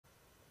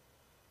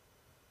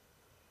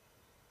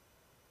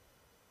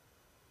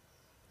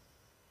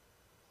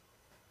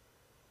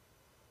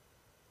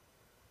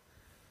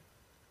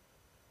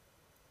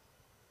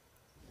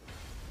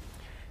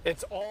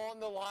It's all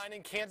on the line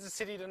in Kansas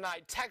City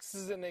tonight.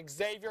 Texas and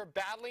Xavier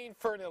battling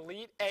for an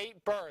Elite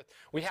 8 berth.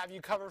 We have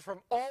you covered from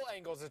all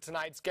angles of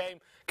tonight's game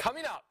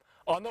coming up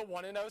on the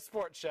 1-0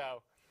 Sports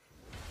Show.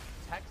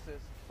 Texas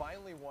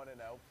finally 1-0,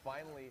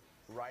 finally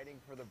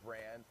riding for the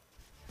brand.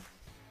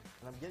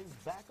 And I'm getting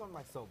back on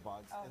my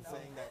soapbox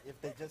saying that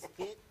if they just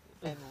hit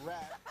and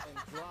rap and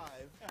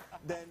drive,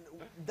 then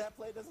that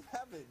play doesn't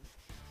happen.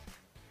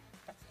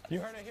 You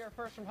heard it here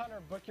first from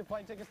Hunter. Book your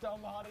plane tickets to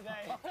Omaha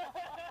today.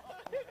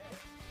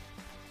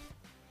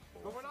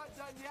 But we're not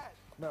done yet.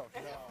 No,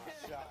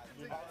 shot.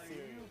 You're not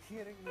serious. Are you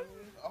kidding me?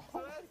 Oh,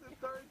 so that's the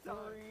third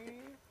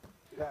time.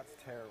 That's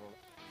terrible.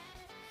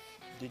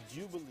 Did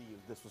you believe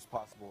this was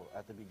possible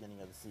at the beginning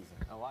of the season?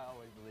 Oh, I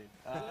always believe.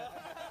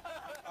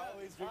 I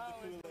always drink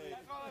the Kool-Aid.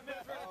 That's all I've been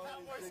for the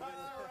Cowboys right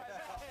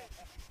now.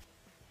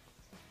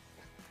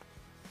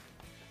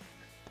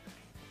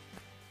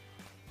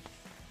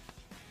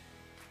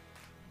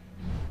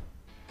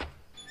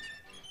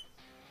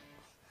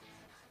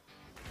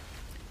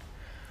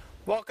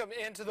 Welcome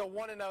into the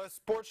 1-0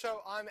 Sports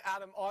Show. I'm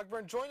Adam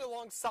Ogburn, joined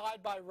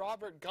alongside by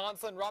Robert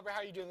Gonsoulin. Robert,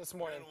 how are you doing this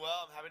morning? Doing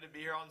well. I'm happy to be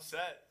here on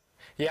set.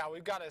 Yeah,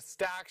 we've got a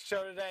stacked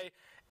show today.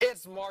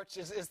 It's March.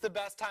 It's the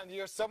best time of the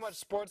year. So much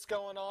sports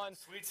going on.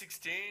 Sweet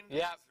 16.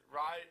 Yeah.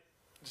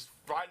 Just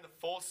riding the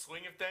full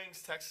swing of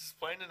things. Texas is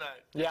playing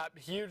tonight. Yeah,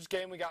 huge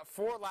game. We got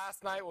 4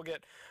 last night. We'll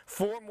get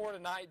 4 more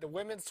tonight. The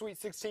women's Sweet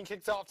 16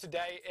 kicks off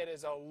today. It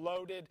is a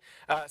loaded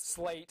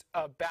slate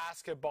of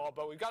basketball.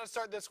 But we've got to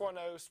start this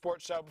 1-0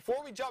 Sports Show.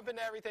 Before we jump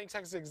into everything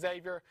Texas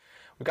Xavier,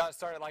 we've got to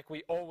start it like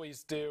we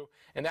always do.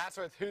 And that's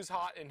with who's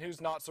hot and who's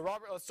not. So,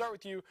 Robert, let's start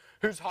with you.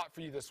 Who's hot for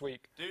you this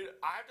week? Dude,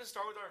 I have to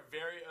start with our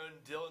very own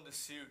Dylan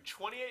DeSue.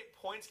 28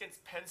 points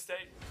against Penn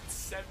State,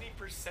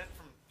 70%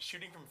 from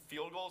shooting from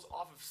field goals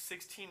off of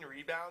 16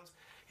 rebounds.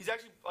 He's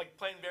actually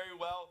playing very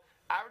well,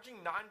 averaging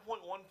 9.1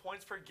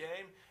 points per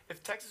game.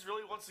 If Texas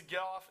really wants to get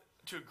off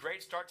to a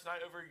great start tonight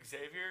over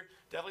Xavier,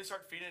 definitely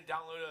start feeding it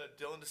down low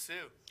to Dylan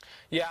DeSue.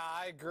 Yeah,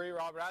 I agree,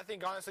 Robert. I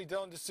think, honestly,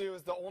 Dylan DeSue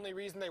is the only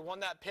reason they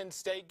won that Penn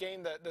State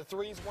game. The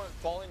threes weren't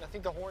falling. I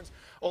think the Horns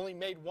only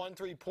made 1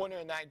 3-pointer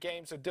in that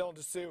game. So Dylan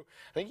DeSue,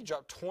 I think he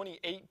dropped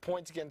 28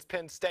 points against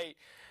Penn State.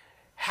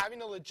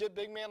 Having a legit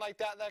big man like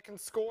that can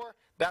score,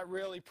 that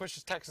really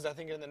pushes Texas, I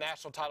think, in the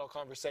national title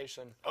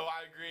conversation. Oh,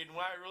 I agree. And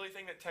when I really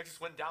think that Texas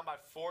went down by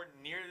 4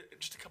 near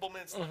just a couple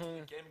minutes left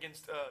in the game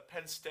against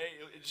Penn State,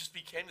 it just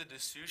became the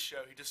DeSue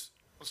show. He just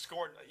was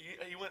scoring.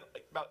 He went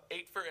about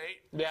 8 for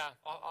 8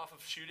 off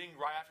of shooting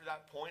right after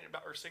that point,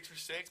 or 6 for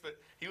 6, but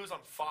he was on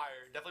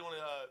fire. Definitely want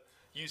to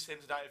use him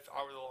tonight if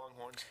I were the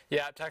Longhorns.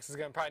 Yeah, Texas is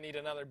going to probably need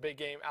another big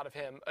game out of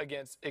him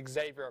against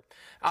Xavier.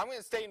 I'm going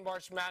to stay in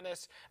March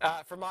Madness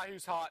for my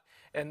Who's Hot.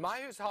 And my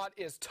Who's Hot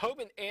is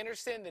Tobin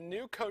Anderson, the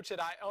new coach at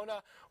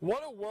Iona.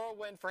 What a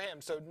whirlwind for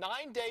him. So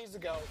 9 days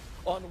ago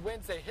on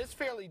Wednesday, his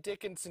Fairleigh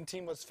Dickinson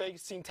team was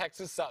facing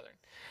Texas Southern.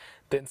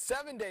 Then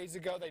 7 days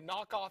ago, they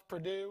knock off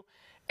Purdue.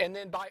 And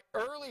then by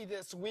early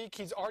this week,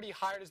 he's already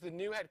hired as the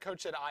new head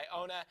coach at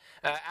Iona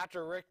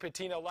after Rick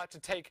Pitino left to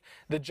take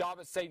the job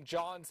at St.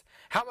 John's.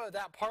 How about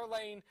that?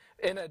 Parlaying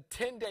in a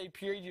 10-day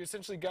period, you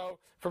essentially go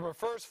from a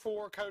first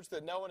 4 coach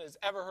that no one has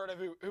ever heard of,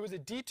 who was a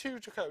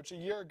D2 coach a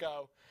year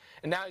ago,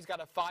 and now he's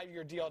got a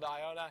 5-year deal at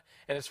Iona,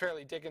 and his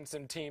Fairleigh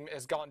Dickinson team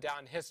has gone down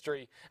in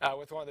history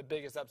with one of the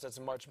biggest upsets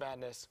in March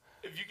Madness.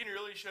 If you can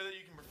really show that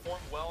you can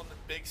perform well on the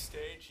big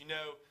stage,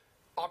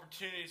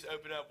 opportunities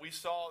open up. We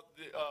saw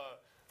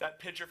that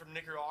pitcher from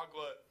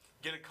Nicaragua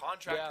get a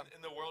contract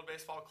in the World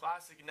Baseball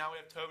Classic, and now we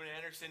have Tobin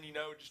Anderson,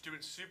 just doing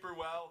super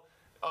well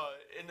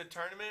in the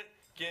tournament,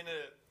 getting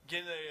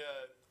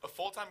a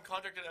full-time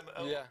contract at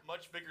a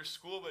much bigger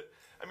school. But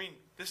I mean,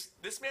 this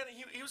man,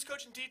 he was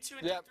coaching D2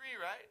 and D3,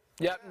 right?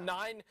 Yep,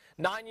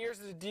 nine years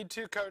as a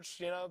D2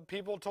 coach.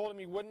 People told him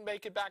he wouldn't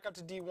make it back up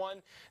to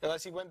D1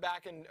 unless he went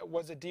back and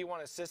was a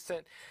D1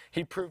 assistant.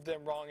 He proved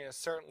them wrong and is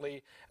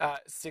certainly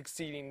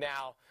succeeding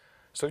now.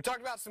 So we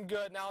talked about some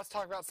good. Now let's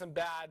talk about some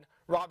bad.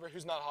 Robert,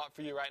 who's not hot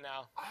for you right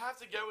now? I have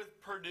to go with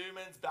Purdue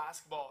men's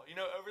basketball.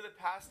 Over the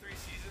past 3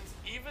 seasons,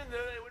 even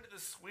though they went to the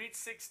Sweet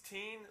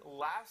 16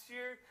 last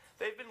year,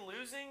 they've been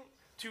losing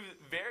to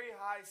very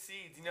high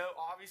seeds.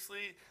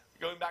 Obviously,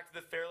 going back to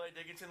the Fairleigh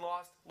Dickinson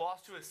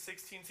lost to a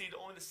 16 seed,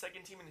 only the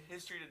 2nd team in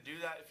history to do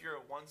that if you're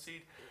a 1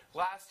 seed.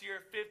 Last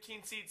year,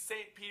 15 seed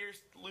St.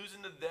 Peter's,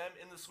 losing to them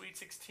in the Sweet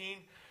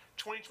 16.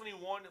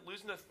 2021,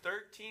 losing to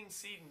 13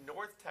 seed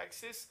North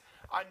Texas.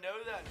 I know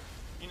that,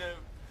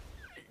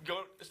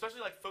 especially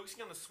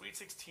focusing on the Sweet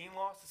 16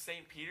 loss to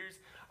St. Peter's,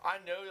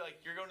 I know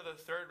you're going to the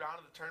 3rd round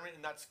of the tournament,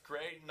 and that's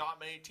great. Not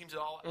many teams at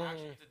all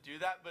actually get to do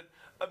that. But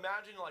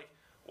imagine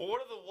what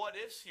are the what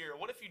ifs here?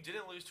 What if you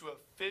didn't lose to a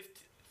 15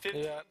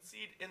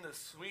 seed in the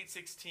Sweet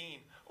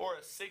 16 or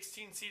a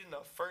 16 seed in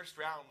the 1st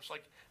round, which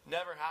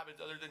never happened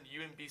other than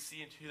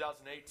UMBC in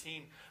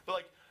 2018.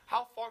 But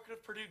how far could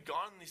have Purdue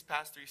gone in these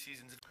past 3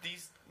 seasons if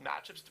these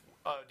matchups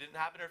didn't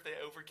happen, or if they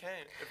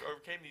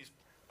overcame these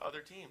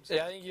other teams.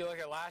 Yeah, I think you look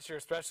at last year,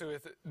 especially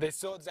with they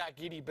still had Zach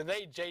Edey, but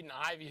they had Jaden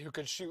Ivey who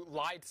could shoot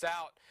lights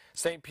out.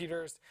 St.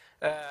 Peter's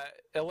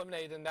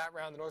eliminated in that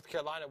round. North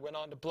Carolina went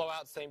on to blow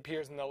out St.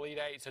 Peter's in the Elite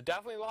Eight. So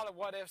definitely a lot of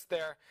what ifs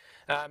there.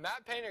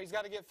 Matt Painter, he's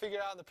got to get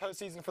figured out in the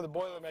postseason for the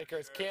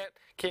Boilermakers.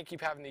 Can't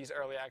keep having these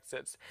early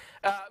exits.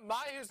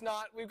 My who's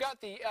not, we've got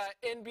the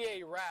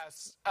NBA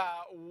refs.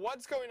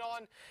 What's going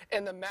on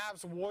in the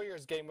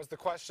Mavs-Warriors game was the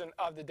question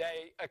of the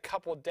day a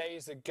couple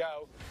days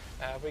ago.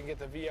 If we can get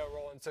the VO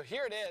rolling. So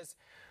here it is.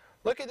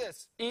 Look at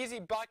this. Easy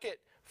bucket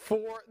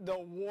for the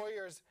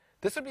Warriors.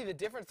 This would be the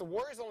difference. The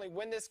Warriors only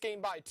win this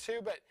game by 2,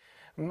 but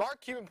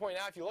Mark Cuban pointed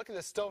out, if you look at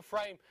the still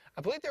frame,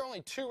 I believe there are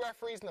only 2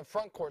 referees in the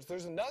front court. So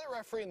there's another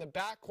referee in the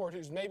back court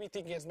who's maybe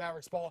thinking it's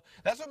Mavericks ball.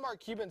 That's what Mark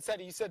Cuban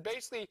said. He said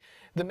basically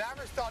the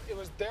Mavericks thought it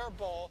was their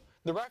ball.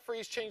 The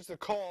referees changed the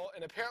call,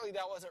 and apparently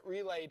that wasn't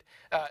relayed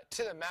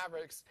to the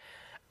Mavericks.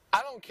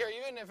 I don't care,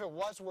 even if it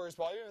was Warriors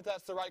ball, even if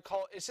that's the right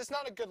call, it's just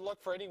not a good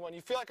look for anyone. You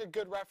feel like a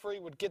good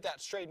referee would get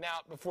that straightened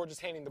out before just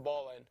handing the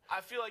ball in.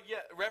 I feel like, yeah,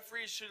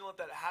 referees shouldn't let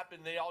that happen.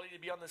 They all need to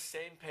be on the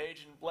same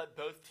page and let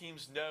both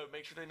teams know,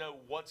 make sure they know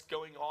what's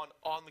going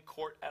on the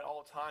court at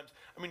all times.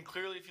 I mean,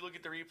 clearly, if you look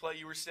at the replay,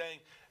 you were saying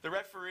the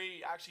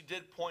referee actually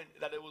did point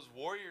that it was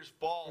Warriors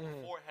ball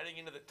before heading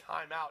into the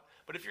timeout.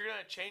 But if you're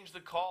going to change the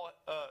call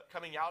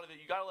coming out of it,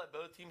 you got to let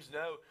both teams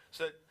know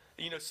so that,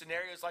 you know,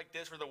 scenarios like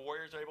this where the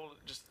Warriors are able to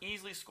just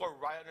easily score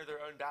right under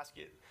their own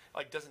basket,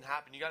 like, doesn't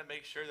happen. You got to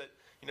make sure that,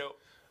 you know,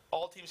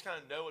 all teams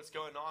kind of know what's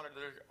going on, or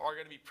there are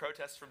going to be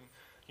protests from,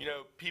 you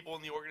know, people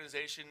in the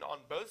organization on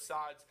both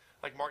sides,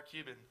 like Mark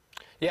Cuban.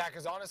 Yeah,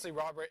 because honestly,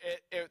 Robert,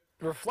 it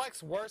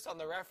reflects worse on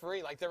the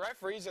referee. Like, the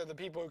referees are the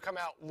people who come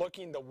out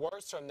looking the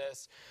worst from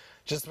this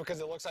just because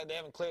it looks like they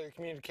haven't clearly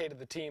communicated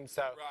the team.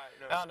 So,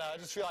 I don't know. I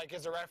just feel like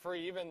as a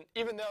referee,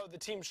 even though the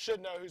team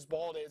should know whose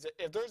ball it is,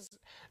 if there's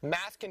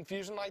mass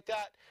confusion like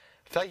that,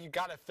 I feel like you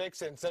got to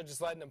fix it instead of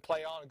just letting them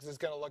play on because it's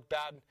going to look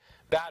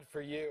bad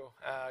for you.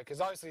 Because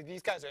obviously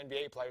these guys are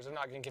NBA players. They're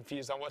not getting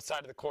confused on what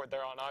side of the court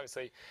they're on.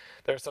 Obviously,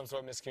 there's some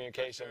sort of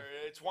miscommunication. Sure.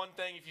 It's one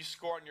thing if you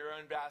score on your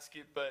own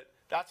basket, but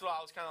that's what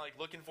I was kind of like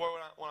looking for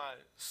when I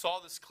saw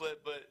this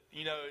clip. But,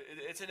 you know,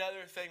 it's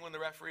another thing when the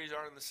referees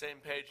aren't on the same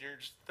page and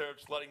they're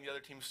just letting the other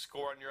team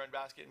score on your own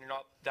basket and you're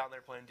not down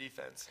there playing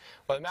defense.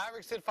 Well, the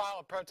Mavericks did file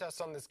a protest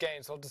on this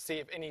game, so we'll have to see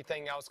if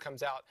anything else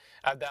comes out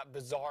of that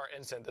bizarre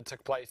incident that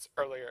took place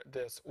earlier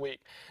this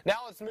week. Now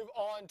let's move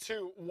on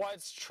to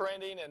what's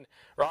trending. And,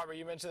 Robert,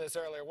 you mentioned this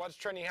earlier. What's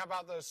trending? How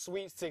about those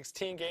Sweet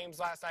 16 games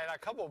last night? A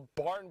couple of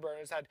barn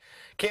burners had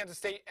Kansas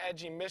State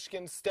edging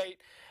Michigan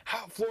State.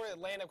 Florida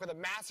Atlantic with a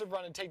massive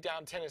run and take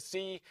down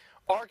Tennessee.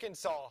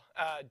 Arkansas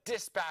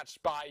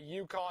dispatched by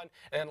UConn.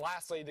 And then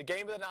lastly, the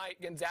game of the night,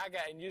 Gonzaga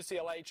and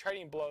UCLA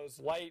trading blows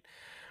late.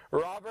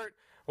 Robert,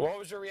 what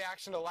was your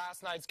reaction to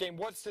last night's game?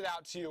 What stood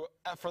out to you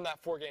from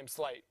that 4-game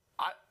slate?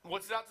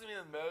 What stood out to me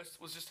the most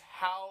was just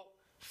how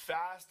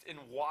fast and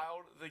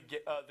wild the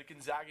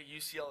Gonzaga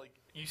UCLA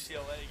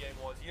game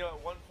was. You know,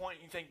 at one point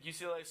you think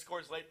UCLA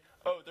scores late.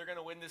 Oh, they're going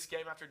to win this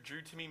game after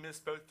Drew Timme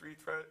missed both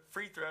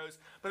free throws.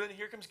 But then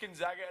here comes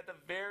Gonzaga at the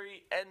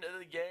very end of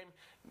the game,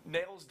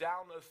 nails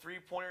down a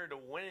three-pointer to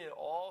win it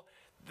all.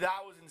 That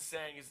was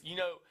insane. You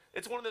know,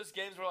 it's one of those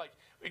games where, like,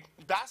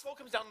 basketball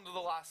comes down to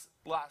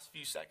the last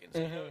few seconds.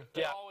 You know,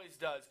 it always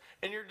does.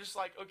 And you're just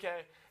like,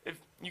 okay, if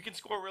you can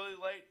score really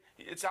late,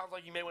 it sounds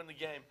like you may win the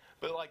game.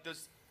 But, like,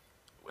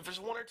 if there's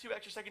 1 or 2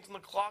 extra seconds on the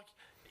clock,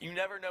 you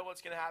never know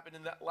what's going to happen,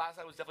 and that last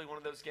night was definitely one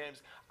of those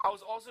games. I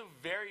was also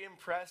very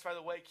impressed by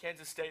the way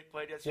Kansas State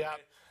played yesterday. Yeah.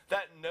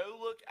 That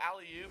no-look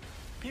alley-oop.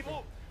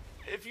 People,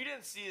 if you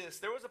didn't see this,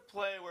 there was a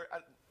play where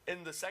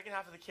in the second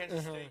half of the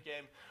Kansas State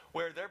game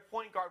where their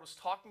point guard was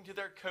talking to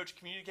their coach,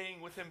 communicating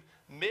with him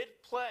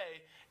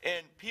mid-play,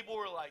 and people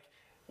were like,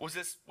 was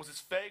this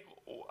fake?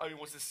 I mean,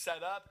 was this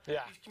set up?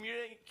 Yeah. He's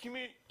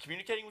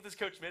communicating with his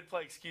coach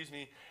mid-play,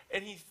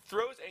 and he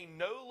throws a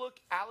no-look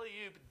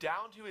alley-oop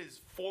down to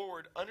his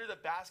forward under the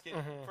basket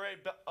for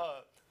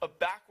a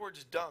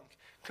backwards dunk.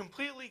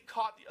 Completely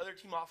caught the other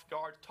team off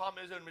guard. Tom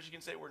Izzo and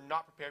Michigan State were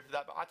not prepared for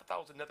that, but I thought that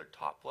was another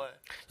top play.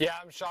 Yeah,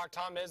 I'm shocked.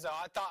 Tom Izzo.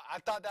 I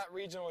thought that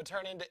region would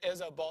turn into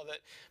Izzo ball, that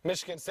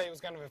Michigan State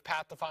was going to have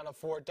path to Final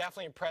Four.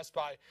 Definitely impressed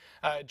by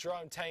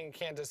Jerome Tang and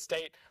Kansas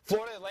State.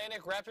 Florida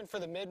Atlantic repping for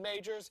the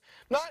mid-majors.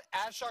 Not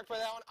as shocked by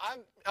that one.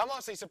 I'm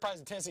honestly surprised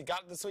that Tennessee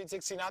got to the Sweet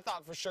 16. I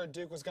thought for sure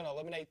Duke was going to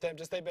eliminate them.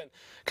 Just they've been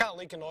kind of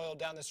leaking oil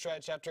down the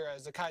stretch after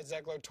Zakai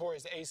Zeigler tore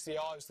his ACL.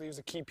 Obviously, he was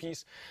a key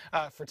piece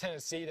for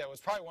Tennessee. That was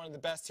probably one of the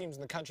best teams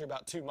in the country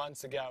about 2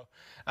 months ago.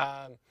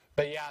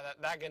 But yeah,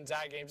 that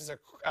Gonzaga game is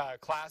a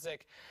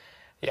classic.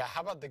 Yeah,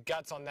 how about the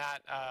guts on that?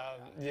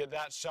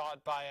 That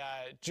shot by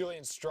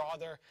Julian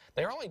Strother.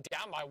 They were only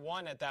down by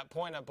 1 at that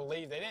point, I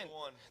believe. They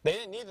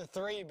didn't need the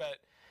 3, but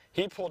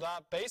he pulled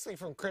up basically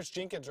from Chris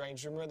Jenkins'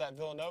 range. Remember that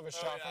Villanova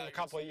shot from a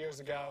couple of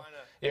years ago?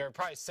 Yeah,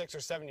 probably 6 or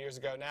 7 years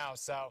ago now.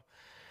 So,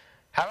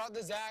 How about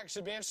the Zags?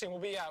 Should be interesting. We'll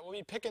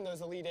be picking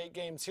those Elite Eight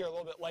games here a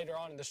little bit later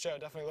on in the show.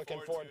 Definitely looking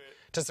forward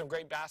to some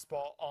great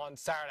basketball on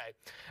Saturday.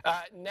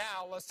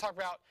 Now let's talk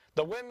about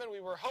the women.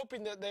 We were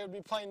hoping that they would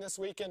be playing this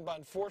weekend, but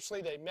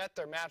unfortunately they met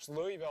their match.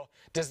 Louisville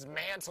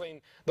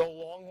dismantling the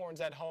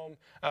Longhorns at home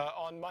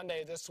on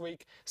Monday this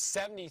week,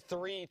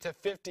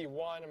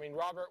 73-51. I mean,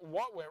 Robert,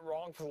 what went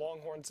wrong for the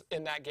Longhorns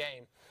in that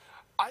game?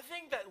 I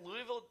think that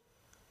Louisville,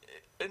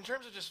 in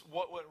terms of just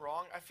what went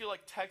wrong, I feel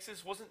like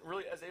Texas wasn't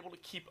really as able to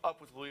keep up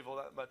with Louisville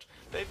that much.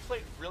 They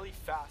played really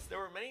fast. There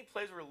were many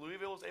plays where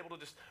Louisville was able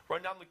to just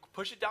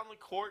push it down the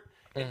court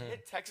and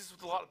hit Texas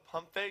with a lot of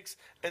pump fakes,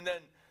 and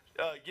then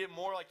get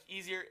more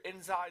easier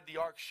inside the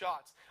arc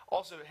shots.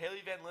 Also,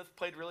 Haley Van Lith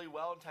played really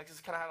well, and Texas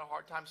kind of had a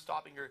hard time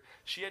stopping her.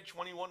 She had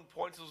 21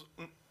 points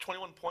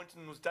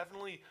and was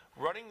definitely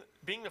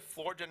being the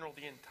floor general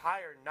the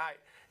entire night.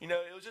 You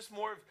know, it was just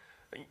more of,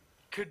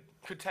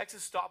 could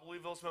Texas stop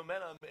Louisville's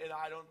momentum? And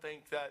I don't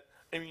think that.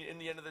 I mean, at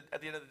the end of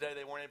the day,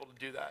 they weren't able to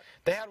do that.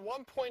 They had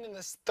 1 point in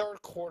this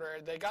third quarter.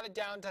 They got it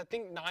down to, I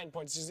think, 9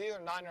 points. It was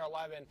either 9 or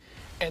 11.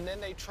 And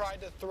then they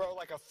tried to throw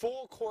like a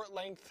full court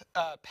length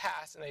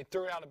pass, and they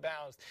threw it out of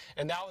bounds.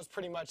 And that was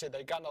pretty much it.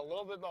 They'd gotten a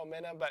little bit of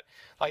momentum, but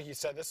like you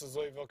said, this was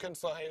Louisville. Couldn't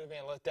slow Haley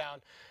Van Lith down.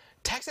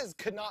 Texas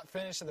could not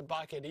finish in the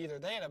bucket either.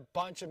 They had a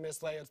bunch of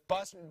missed layups,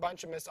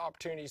 bunch of missed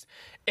opportunities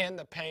in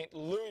the paint.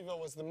 Louisville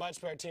was the much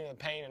better team in the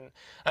paint, and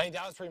I think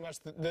that was pretty much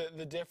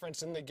the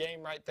difference in the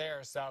game right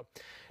there. So,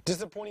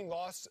 disappointing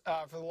loss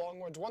for the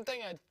Longhorns. One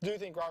thing I do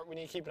think, Robert, we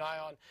need to keep an eye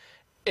on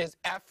is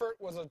effort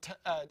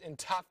and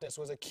toughness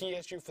was a key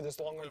issue for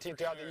this Longhorn team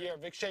throughout the year.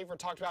 Vic Schaefer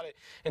talked about it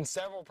in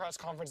several press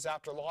conferences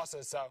after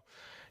losses. So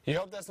you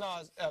hope that's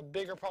not a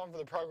bigger problem for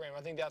the program.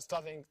 I think that's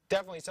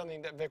definitely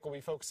something that Vic will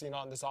be focusing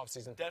on this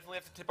offseason. Definitely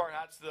have to tip our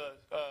hats to the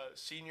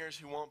seniors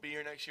who won't be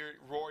here next year.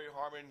 Rory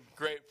Harmon,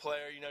 great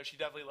player. You know, she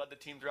definitely led the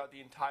team throughout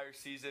the entire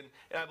season.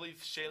 And I believe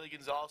Shaylee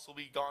Gonzalez will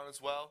be gone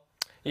as well.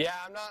 Yeah,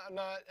 I'm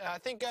not. I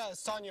think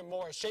Sonia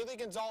Morris. Shaylee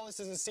Gonzalez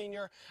is a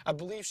senior. I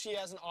believe she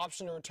has an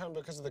option to return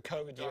because of the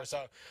COVID year.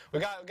 So we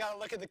got to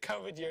look at the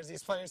COVID years.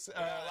 These players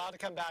are allowed to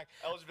come back.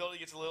 Eligibility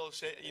gets a little,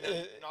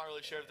 not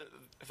really sure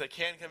if they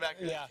can come back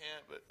or they can't.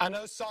 But I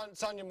know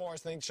Sonia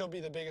Morris. I think she'll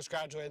be the biggest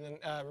graduate, and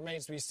then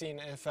remains to be seen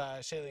if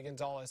Shaylee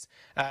Gonzalez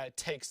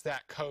takes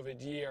that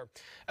COVID year.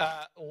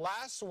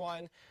 Last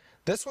one.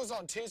 This was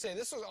on Tuesday.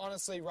 This was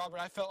honestly, Robert,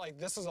 I felt like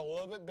this was a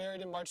little bit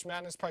buried in March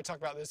Madness. Probably talk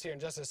about this here in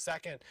just a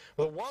second.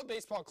 The World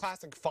Baseball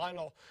Classic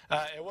final,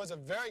 it was a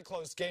very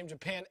close game.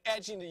 Japan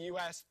edging the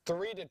U.S.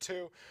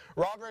 3-2.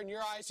 Robert, in your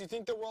eyes, do you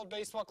think the World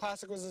Baseball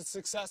Classic was a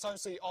success?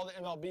 Obviously, all the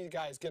MLB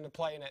guys getting to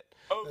play in it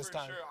this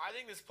time. For sure. I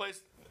think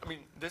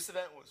this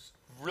event was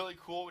really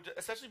cool,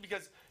 especially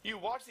because you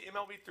watch the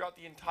MLB throughout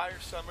the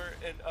entire summer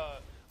and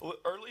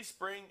early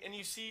spring, and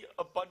you see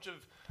a bunch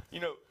of,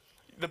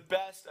 the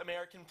best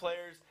American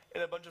players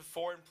and a bunch of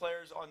foreign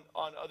players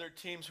on other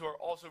teams who are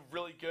also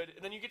really good.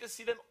 And then you get to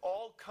see them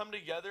all come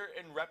together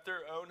and rep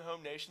their own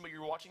home nation, but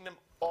you're watching them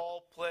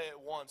all play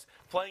at once,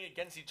 playing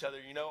against each other,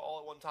 all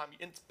at one time.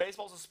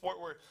 Baseball's a sport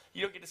where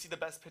you don't get to see the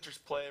best pitchers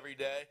play every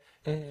day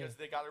because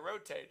they got to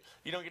rotate.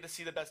 You don't get to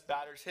see the best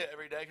batters hit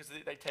every day because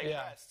they take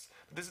rests.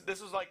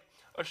 This was like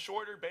a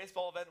shorter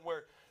baseball event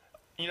where,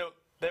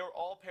 they were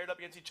all paired up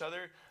against each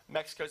other.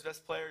 Mexico's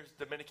best players,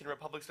 Dominican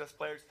Republic's best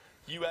players,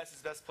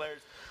 U.S.'s best players,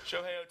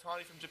 Shohei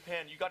Ohtani from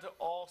Japan. You got to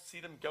all see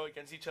them go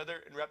against each other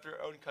and rep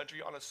their own country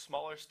on a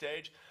smaller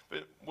stage,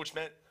 which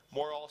meant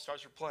more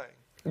All-Stars were playing.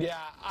 Yeah,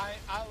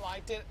 I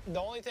liked it. The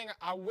only thing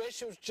I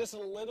wish it was just a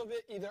little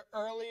bit either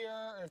earlier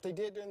or if they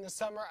did it during the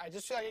summer. I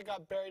just feel like it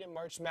got buried in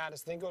March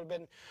Madness. I think it would have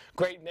been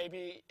great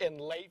maybe in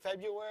late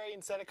February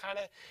instead of kind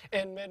of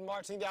in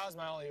mid-March. I think that was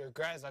my only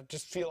regret. I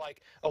just feel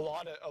like a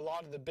lot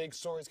of the big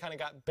stories kind of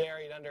got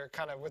buried under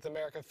kind of with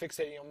America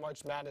fixating on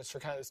March Madness for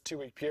kind of this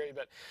 2-week period.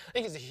 But I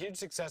think it's a huge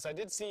success. I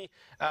did see,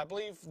 I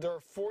believe there were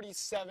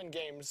 47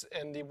 games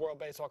in the World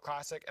Baseball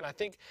Classic, and I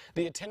think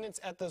the attendance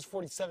at those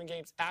 47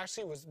 games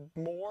actually was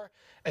more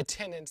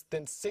attendance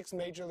than 6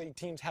 major league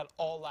teams had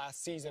all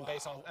last season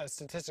based on a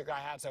statistic I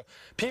had. So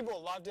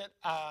people loved it.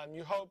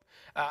 You hope,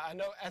 I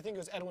think it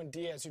was Edwin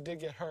Diaz who did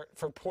get hurt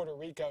for Puerto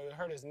Rico. He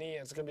hurt his knee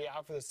and is going to be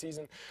out for the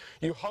season.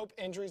 You hope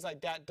injuries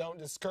like that don't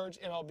discourage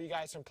MLB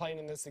guys from playing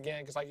in this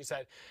again because like you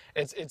said,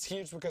 it's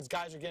huge because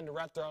guys are getting to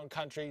rep their own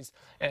countries.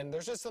 And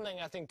there's just something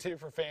I think too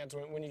for fans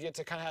when you get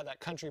to kind of have that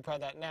country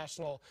pride, that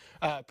national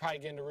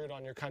pride getting to root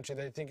on your country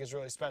that I think is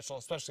really special,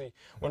 especially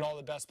when all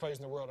the best players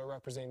in the world are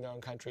representing their own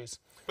countries.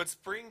 But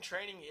spring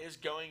training is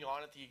going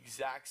on at the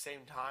exact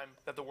same time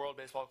that the World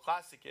Baseball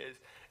Classic is.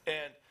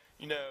 And,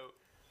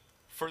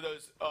 for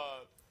those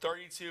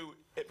 32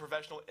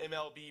 professional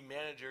MLB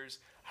managers,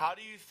 how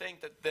do you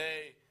think that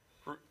they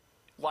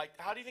like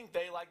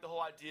the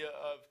whole idea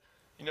of,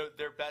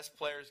 their best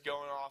players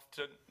going off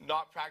to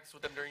not practice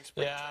with them during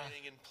spring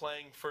training and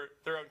playing for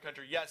their own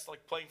country. Yes,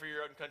 like playing for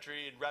your own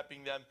country and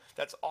repping them,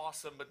 that's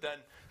awesome, but then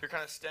you're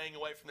kind of staying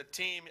away from the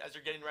team as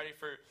you're getting ready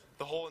for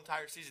the whole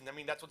entire season. I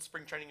mean, that's what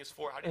spring training is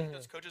for. How do you think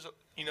those coaches,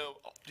 do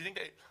you think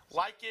they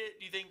like it?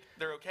 Do you think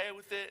they're okay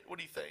with it? What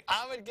do you think?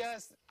 I would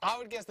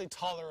guess they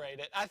tolerate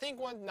it. I think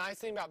one nice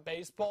thing about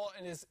baseball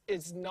is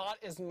it's not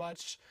as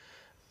much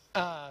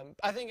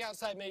I think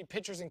outside maybe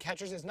pitchers and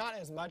catchers, it's not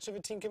as much of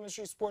a team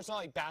chemistry sport. It's not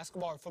like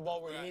basketball or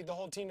football where you need the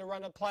whole team to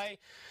run a play.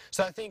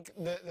 So I think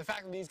the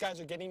fact that these guys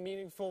are getting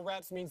meaningful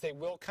reps means they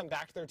will come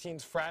back to their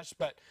teams fresh.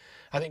 But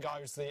I think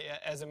obviously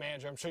as a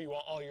manager, I'm sure you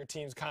want all your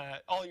team kind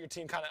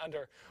of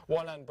under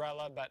one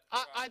umbrella. But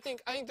I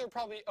think they're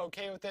probably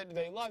okay with it. Do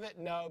they love it?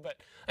 No, but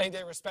I think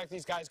they respect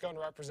these guys going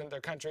to represent their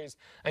countries.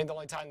 I think the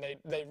only time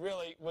they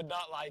really would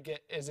not like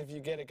it is if you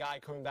get a guy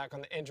coming back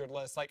on the injured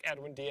list like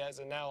Edwin Diaz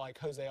and now like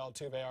Jose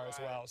Altuve as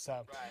well.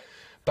 So,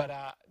 but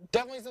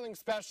definitely something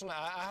special.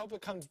 I hope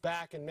it comes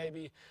back, and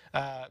maybe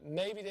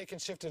they can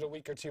shift it a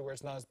week or two where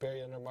it's not as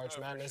buried under March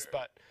Madness.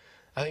 But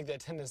I think the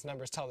attendance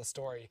numbers tell the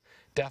story.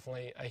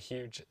 Definitely a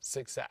huge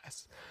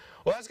success.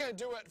 Well, that's going to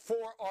do it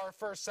for our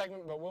first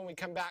segment. But when we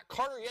come back,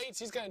 Carter Yates,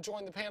 he's going to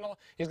join the panel.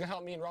 He's going to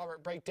help me and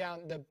Robert break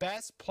down the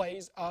best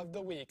plays of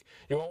the week.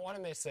 You won't want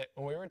to miss it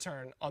when we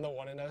return on the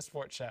 1-0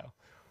 Sports Show.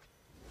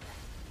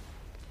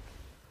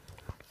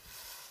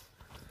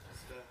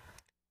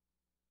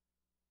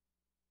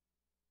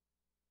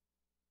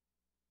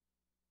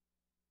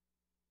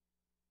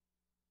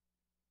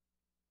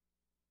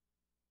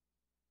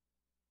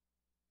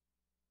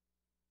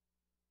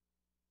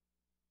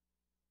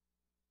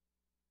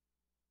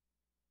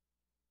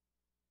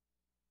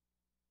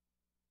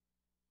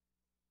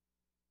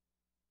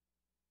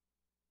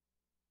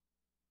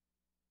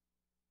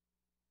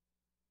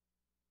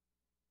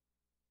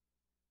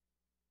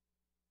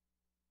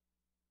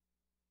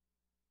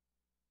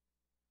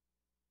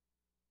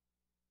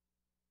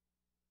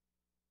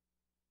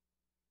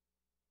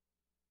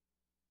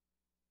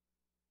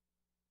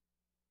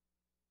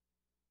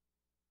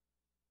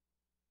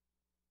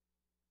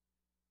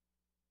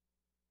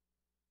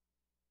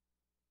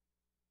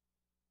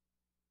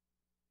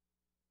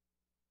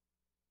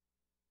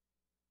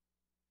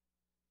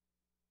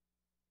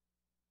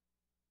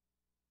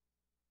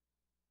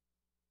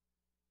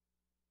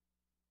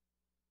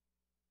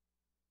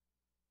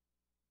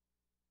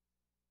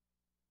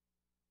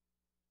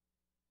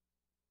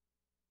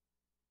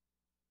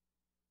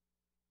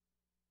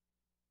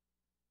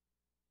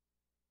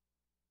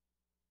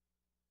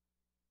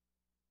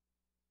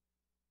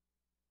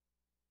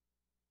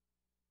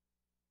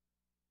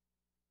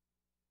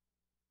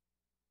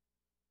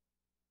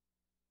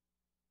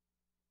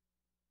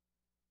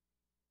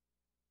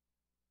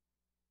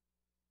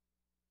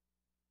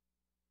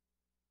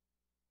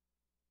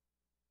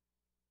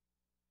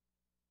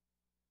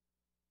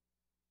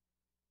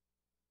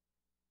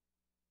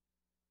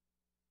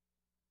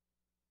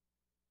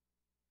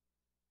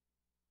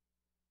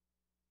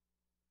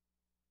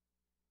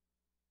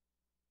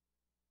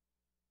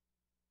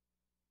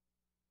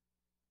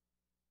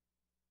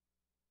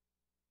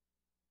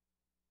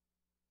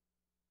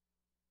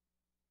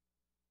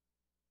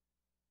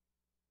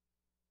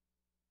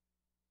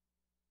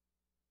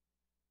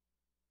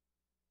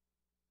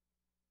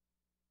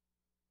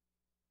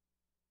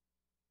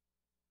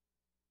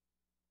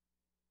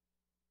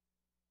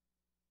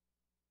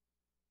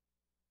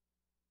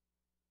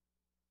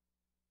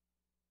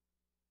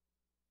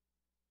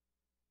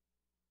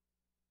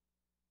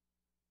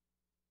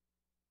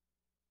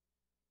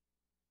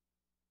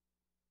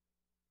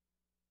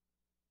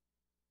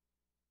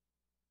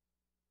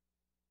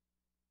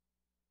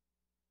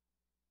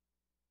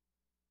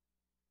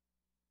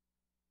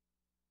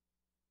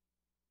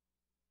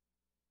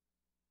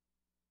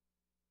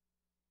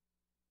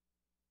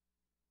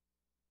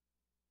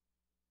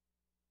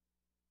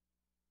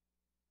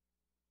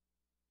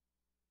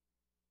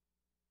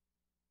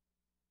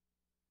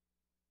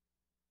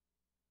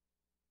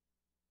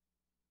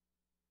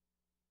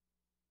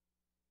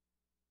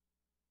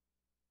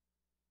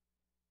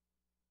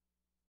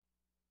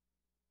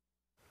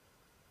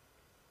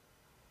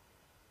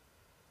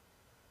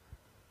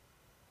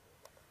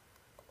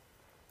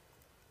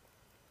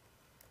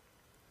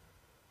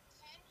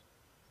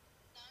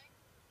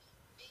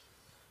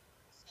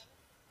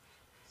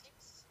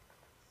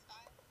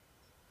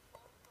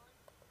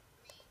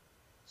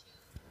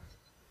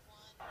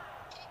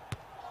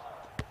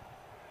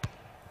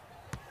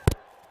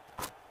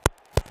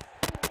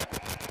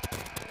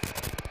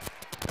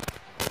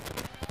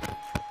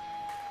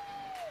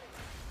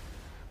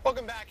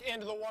 Welcome back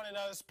into the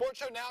 1-0 Sports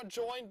Show, now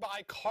joined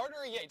by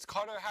Carter Yates.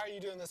 Carter, how are you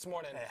doing this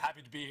morning? Hey,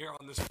 happy to be here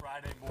on this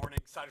Friday morning.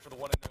 Excited for the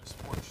 1-0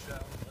 Sports Show.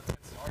 Let's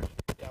get started.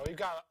 Yeah, we've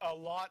got a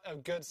lot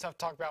of good stuff to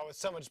talk about with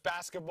so much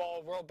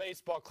basketball, World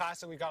Baseball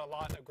Classic. We've got a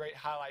lot of great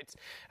highlights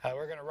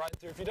we're going to run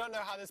through. If you don't know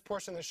how this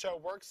portion of the show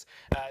works,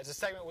 it's a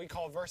segment we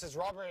call Versus.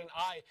 Robert and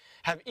I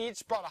have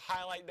each brought a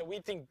highlight that we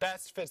think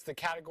best fits the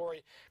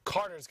category.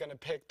 Carter's going to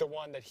pick the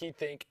one that he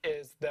thinks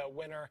is the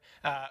winner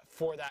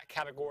for that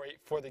category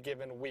for the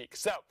given week.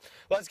 So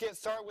let's get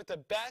started with the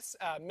best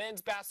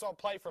men's basketball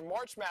play from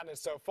March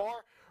Madness so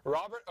far.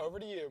 Robert, over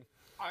to you.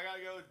 I got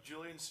to go with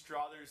Julian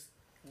Strother's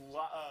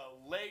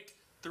late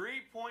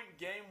three-point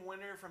game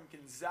winner from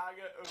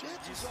Gonzaga over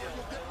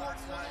UCLA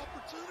last night.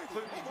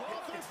 Pulls up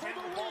in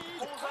the logo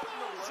and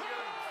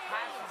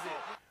passes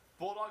it.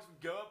 Bulldogs would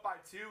go up by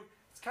 2.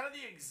 It's kind of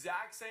the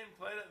exact same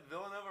play that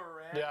Villanova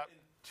ran in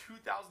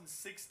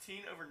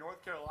 2016 over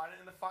North Carolina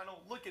in the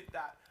final. Look at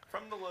that.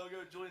 From the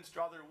logo, Julian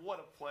Strother, what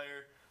a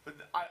player. But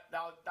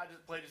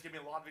that play just gave me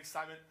a lot of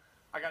excitement.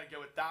 I got to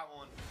go with that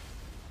one.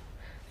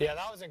 Yeah,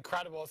 that was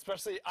incredible,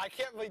 especially, I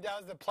can't believe that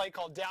was the play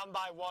called down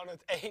by 1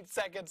 with 8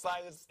 seconds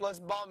left. Let's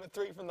bomb a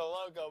 3 from the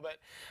logo, but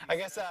I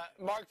guess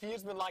Mark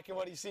Few's been liking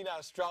what he's seen out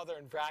of Strother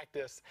in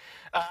practice.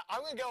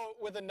 I'm going to go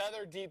with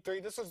another deep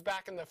 3. This was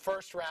back in the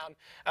first round.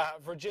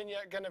 Virginia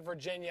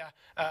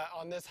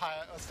on this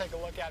highlight. Let's take a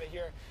look at it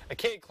here.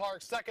 Cade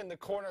Clark stuck in the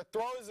corner,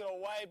 throws it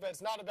away, but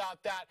it's not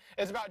about that.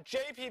 It's about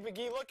J.P.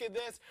 McGee. Look at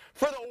this.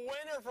 For the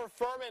winner for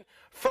Furman.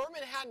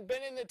 Furman hadn't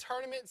been in the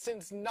tournament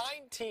since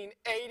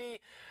 1980,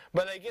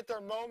 but they get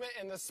their moment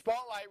in the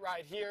spotlight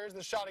right here. Here's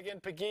the shot again.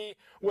 Peggy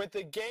with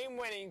the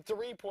game-winning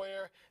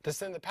three-pointer to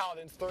send the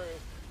Paladins through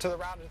to the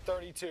round of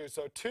 32.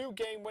 So 2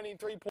 game-winning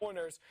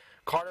three-pointers.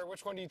 Carter,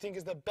 which one do you think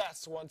is the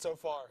best one so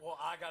far? Well,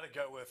 I got to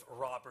go with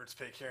Robert's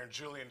pick here and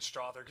Julian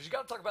Strother, because you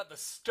got to talk about the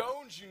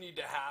stones you need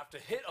to have to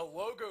hit a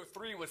logo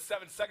 3 with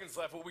 7 seconds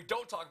left. What we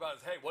don't talk about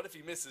is, hey, what if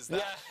he misses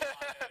that?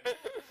 Yeah.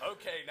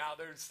 Okay, now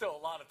there's still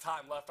a lot of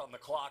time left on the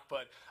clock,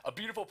 but a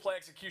beautiful play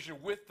execution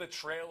with the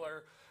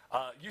trailer.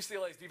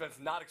 UCLA's defense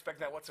not expecting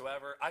that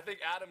whatsoever. I think,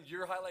 Adam,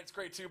 your highlight's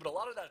great too, but a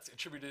lot of that's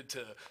attributed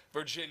to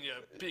Virginia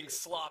being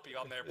sloppy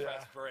on their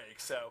press break.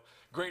 So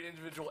great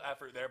individual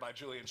effort there by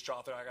Julian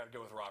Strother. I got to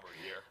go with Robert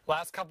here.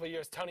 Last couple of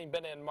years, Tony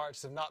Bennett and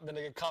Marks have not been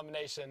a good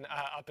combination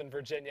up in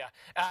Virginia.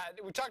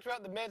 We talked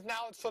about the men's.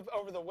 Now let's flip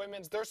over the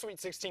women's. Their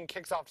Sweet 16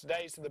 kicks off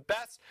today. So the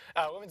best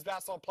women's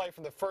basketball play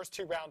from the first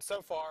 2 rounds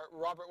so far.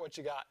 Robert, what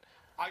you got?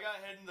 I got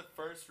to head in the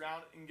first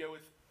round and go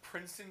with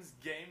Princeton's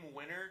game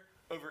winner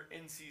over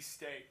NC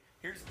State.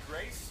 Here's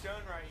Grace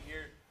Stone right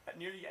here at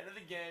near the end of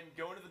the game,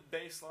 going to the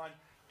baseline,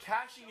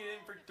 cashing it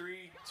in for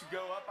 3 to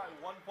go up by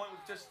 1 point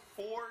with just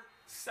 4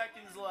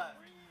 seconds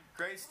left.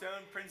 Grace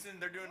Stone, Princeton,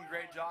 they're doing a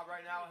great job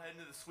right now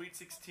heading to the Sweet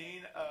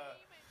 16.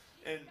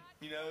 And,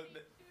 you know,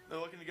 they're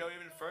looking to go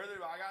even further.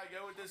 But I got to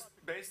go with this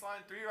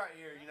baseline 3 right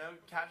here, you know,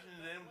 cashing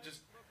it in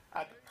just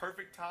at the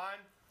perfect time.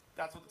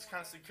 That's what's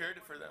kind of secured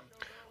it for them.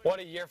 What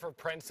a year for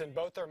Princeton.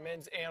 Both their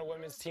men's and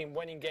women's team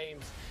winning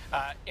games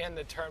in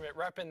the tournament,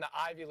 repping the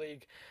Ivy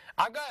League.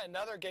 I've got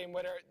another game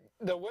winner.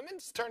 The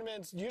women's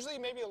tournament's usually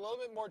maybe a little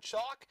bit more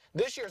chalk.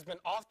 This year's been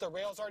off the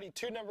rails already.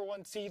 2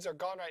 #1 seeds are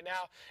gone right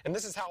now, and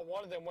this is how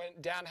one of them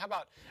went down. How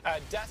about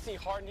Destiny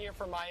Harden here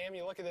from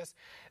Miami? Look at this.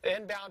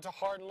 Inbound to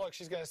Harden. Look,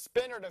 she's going to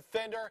spin her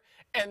defender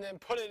and then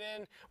put it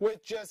in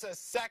with just a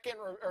second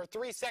or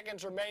 3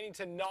 seconds remaining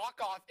to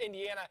knock off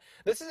Indiana.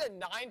 This is a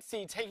 9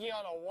 seed taking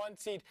on a 1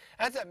 seed.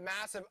 That's a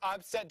massive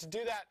upset to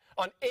do that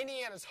on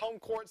Indiana's home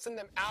court, send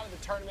them out of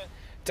the tournament.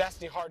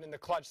 Destiny Harden in the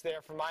clutch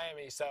there for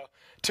Miami. So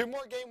 2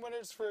 more game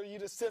winners for you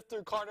to sift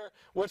through, Carter.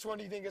 Which one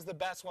do you think is the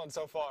best one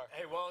so far?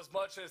 Hey, well, as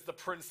much as the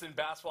Princeton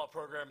basketball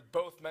program,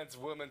 both men's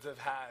and women's have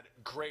had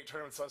great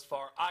tournaments thus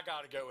far, I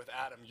got to go with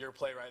Adam, your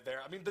play right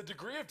there. I mean, the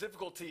degree of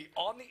difficulty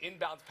on the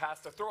inbounds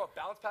pass, to throw a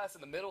bounce pass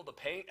in the middle of the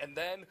paint and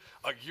then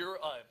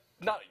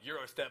not a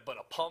Euro step, but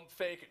a pump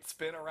fake and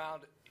spin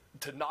around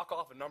to knock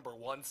off a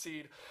 #1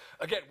 seed.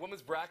 Again,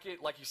 women's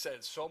bracket, like you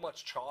said, so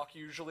much chalk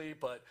usually,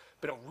 but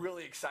been a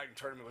really exciting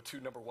tournament with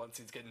 2 #1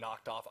 seeds getting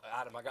knocked off.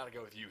 Adam, I got to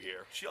go with you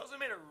here. She also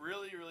made a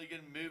really, really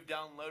good move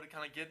down low to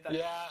kind of get that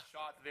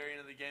shot at the very end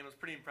of the game. It was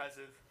pretty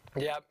impressive.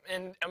 Yeah,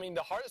 and I mean,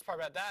 the hardest part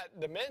about that,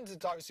 the men's,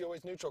 it's obviously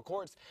always neutral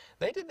courts.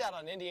 They did that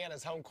on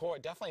Indiana's home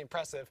court. Definitely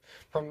impressive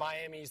from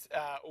Miami's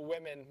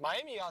women.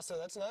 Miami also,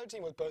 that's another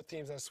team with both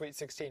teams in the Sweet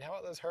 16. How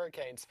about those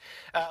Hurricanes?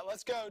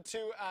 Let's go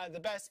to the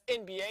best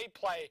NBA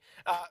play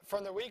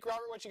from the week.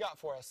 Robert, what you got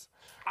for us?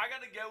 I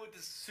got to go with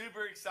this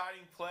super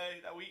exciting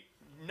play that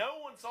no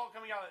one saw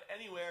coming out of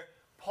anywhere.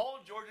 Paul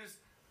George's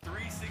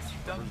 360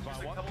 dunk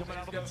just a couple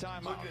minutes ago.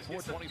 Look at this.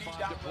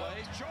 4:25 to play.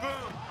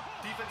 Boom.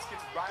 Defense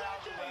gets right out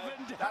of the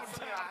way. That's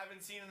something I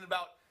haven't seen in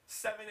about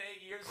 7 to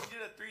 8 years. He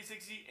did a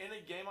 360 in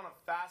a game on a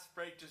fast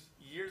break just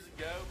years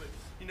ago. But,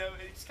 you know,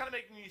 it's kind of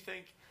making you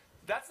think,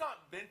 that's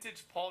not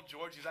vintage Paul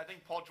George. I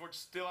think Paul George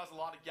still has a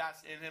lot of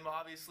gas in him,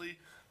 obviously.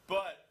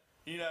 But,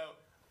 you know,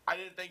 I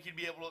didn't think he'd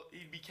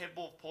be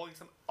capable of pulling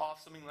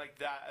off something like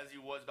that as he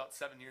was about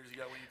 7 years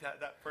ago when he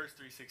had that first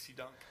 360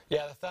 dunk.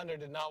 Yeah, the Thunder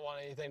did not want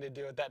anything to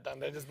do with that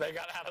dunk. They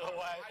got out of the way.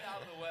 Right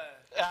out of the way.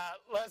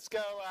 Let's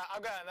go.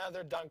 I've got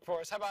another dunk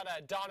for us. How about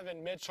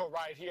Donovan Mitchell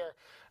right here?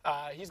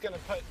 He's going to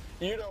put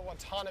Yuta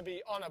Watanabe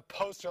on a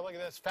poster. Look at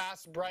this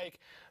fast break.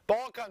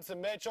 Ball comes to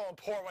Mitchell, and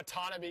poor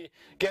Watanabe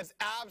gets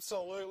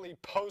absolutely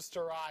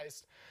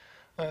posterized.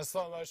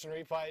 Slow motion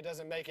replay. It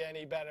doesn't make it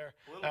any better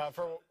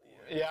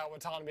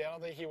Watanabe. I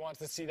don't think he wants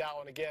to see that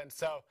one again.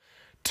 So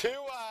two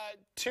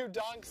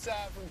dunks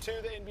from two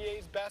of the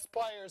NBA's best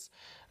players.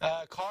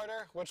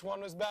 Carter, which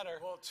one was better?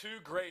 Well, two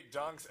great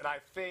dunks, and I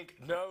think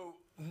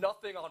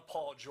nothing on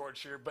Paul George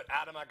here, but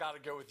Adam, I got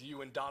to go with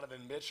you and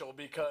Donovan Mitchell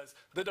because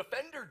the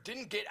defender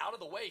didn't get out of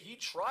the way. He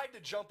tried to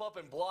jump up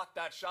and block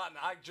that shot, and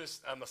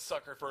I'm a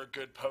sucker for a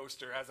good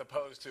poster as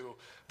opposed to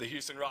the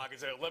Houston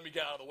Rockets. Let me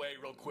get out of the way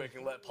real quick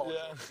and let Paul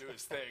George do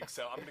his thing.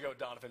 So I'm going to go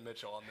Donovan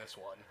Mitchell on this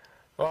one.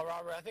 Well,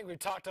 Robert, I think we've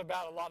talked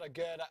about a lot of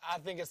good. I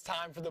think it's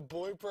time for the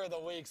blooper of the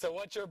week. So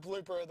what's your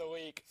blooper of the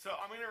week? So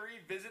I'm going to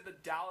revisit the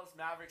Dallas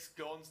Mavericks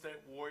Golden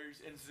State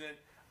Warriors incident.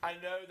 I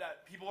know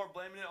that people are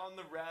blaming it on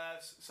the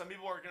refs. Some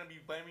people are going to be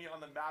blaming it on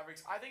the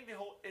Mavericks. I think the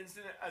whole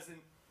incident as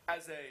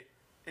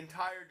a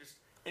entire just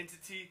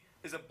entity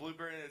is a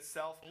blooper in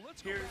itself.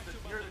 Here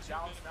are the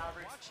Dallas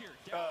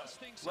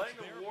Mavericks letting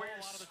the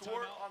Warriors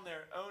score on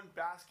their own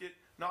basket,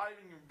 not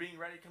even being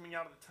ready coming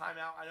out of the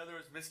timeout. I know there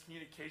was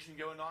miscommunication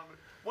going on, but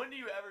when do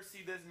you ever see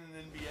this in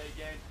an NBA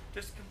game?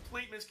 Just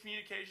complete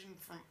miscommunication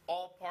from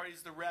all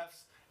parties, the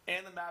refs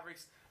and the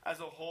Mavericks as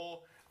a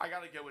whole. I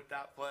got to go with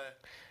that play.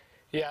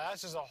 Yeah,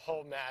 that's just a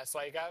whole mess.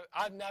 Like,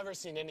 I've never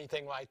seen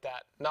anything like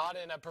that, not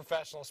in a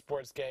professional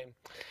sports game.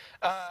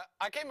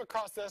 I came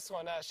across this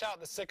one. Shout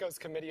out the Sickos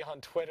Committee on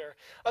Twitter.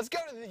 Let's go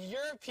to the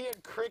European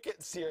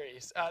Cricket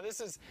Series.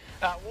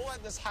 We'll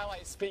let this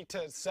highlight speak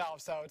to itself.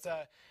 So it's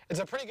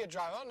a pretty good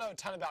drive. I don't know a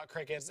ton about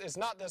cricket. It's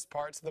not this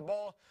part. So the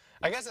ball,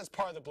 I guess it's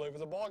part of the blue, but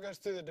the ball goes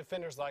through the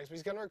defender's legs. But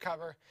he's going to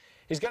recover.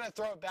 He's going to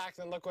throw it back,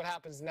 and then look what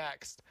happens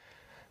next.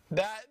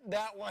 That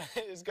one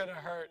is going to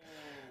hurt.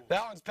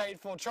 That one's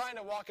painful. Trying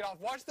to walk it off.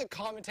 Watch the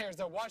commentators,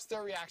 though. Watch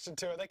their reaction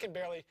to it. They can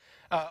barely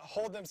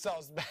hold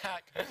themselves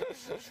back.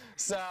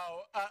 So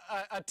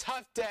a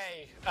tough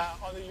day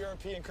on the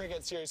European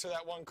Cricket Series for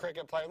that one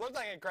cricket player. Looked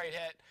like a great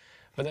hit,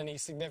 but then he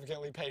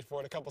significantly paid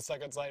for it a couple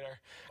seconds later.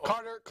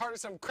 Carter,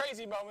 some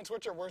crazy moments.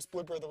 What's your worst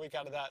blooper of the week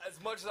out of that?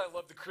 As much as I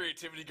love the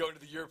creativity going to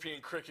the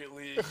European Cricket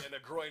League, and a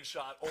groin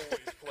shot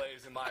always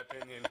plays, in my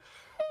opinion.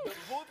 The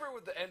blooper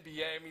with the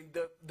NBA, I mean,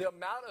 the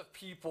amount of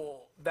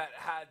people that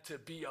had to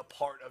be a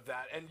part of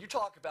that, and you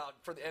talk about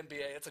for the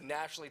NBA, it's a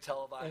nationally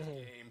televised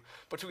game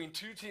between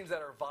two teams that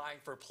are vying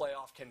for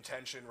playoff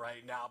contention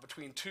right now,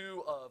 between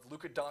two of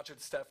Luka Doncic,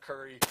 Steph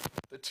Curry,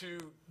 the two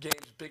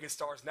game's biggest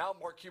stars. Now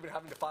Mark Cuban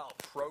having to file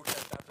a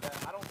protest after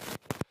that. I don't think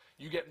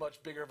you get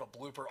much bigger of a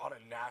blooper on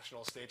a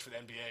national stage for the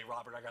NBA.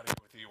 Robert, I got to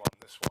go with you on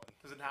this one.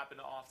 Doesn't happen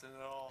often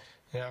at all.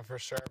 Yeah, for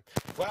sure.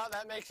 Well,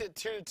 that makes it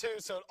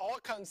 2-2. So it all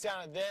comes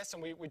down to this,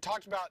 and we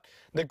talked about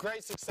the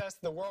great success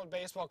the World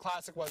Baseball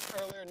Classic was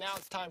earlier. Now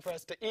it's time for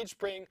us to each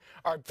bring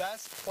our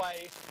best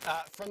play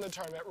from the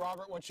tournament.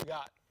 Robert, what you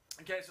got?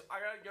 Okay, so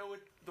I got to go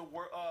with the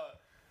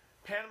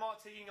Panama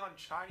taking on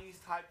Chinese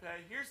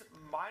Taipei. Here's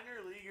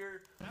minor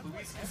leaguer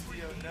Luis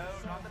Castillo. No,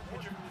 not the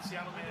pitcher from the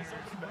Seattle Mariners,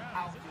 but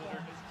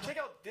outfielder. Check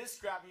out this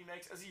grab he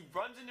makes as he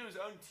runs into his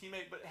own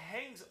teammate, but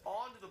hangs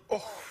onto the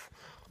ball.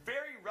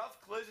 Very rough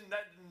collision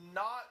that did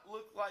not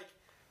look like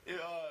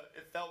it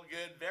felt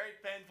good. Very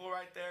painful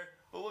right there.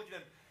 But look at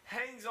him.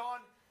 Hangs on,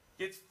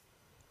 gets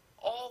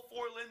all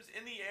four limbs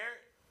in the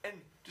air, and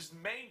just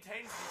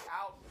maintains the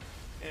out.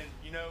 And,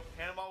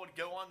 Panama would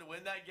go on to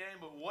win that game,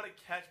 but what a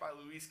catch by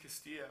Luis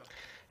Castillo.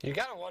 You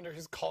got to wonder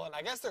who's calling.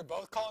 I guess they're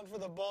both calling for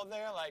the ball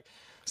there. Like,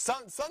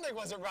 something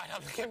wasn't right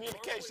on the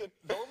communication.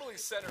 Normally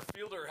center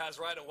fielder has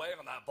right away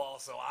on that ball,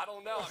 so I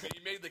don't know. I mean,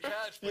 he made the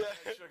catch, but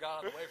he should have got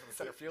out of the way from the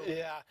center fielder.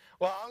 Yeah.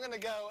 Well, I'm going to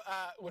go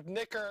with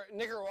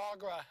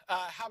Nicaragua.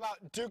 How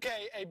about Duque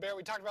Abear?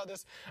 We talked about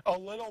this a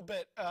little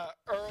bit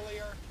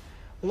earlier.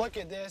 Look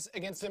at this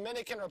against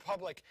Dominican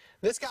Republic.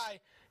 This guy,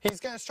 he's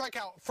going to strike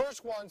out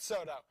first Juan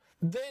Soto,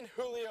 then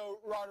Julio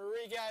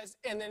Rodriguez,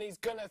 and then he's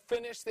going to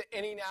finish the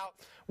inning out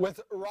with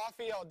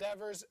Rafael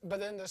Devers. But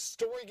then the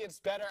story gets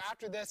better.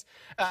 After this,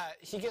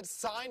 he gets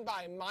signed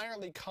by a minor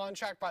league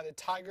contract by the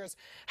Tigers.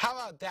 How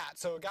about that?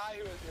 So a guy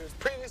who was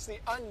previously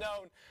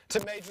unknown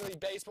to Major League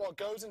Baseball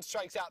goes and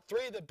strikes out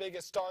three of the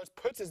biggest stars,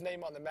 puts his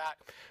name on the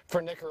map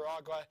for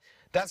Nicaragua.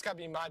 That's got to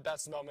be my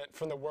best moment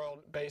from the World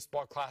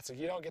Baseball Classic.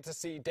 You don't get to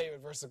see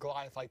David versus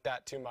Goliath like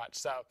that too much.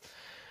 So,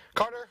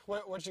 Carter,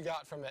 what you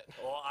got from it?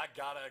 Well, I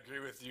got to agree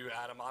with you,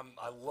 Adam.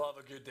 I love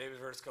a good David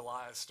versus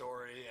Goliath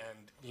story,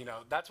 and,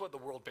 that's what the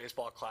World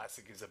Baseball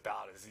Classic is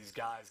about, is these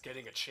guys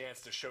getting a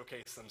chance to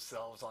showcase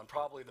themselves on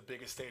probably the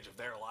biggest stage of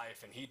their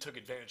life, and he took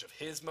advantage of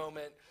his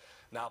moment.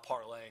 now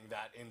parlaying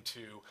that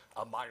into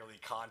a minor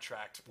league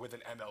contract with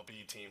an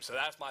MLB team. So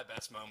that's my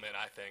best moment,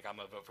 I think. I'm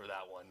going to vote for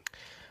that one.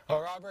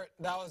 Well, Robert,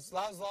 that was a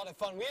lot of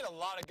fun. We had a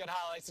lot of good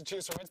highlights to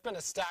choose from. It's been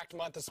a stacked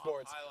month of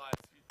sports.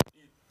 Highlights.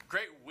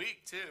 Great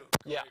week, too.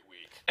 Yeah. Great week.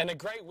 And a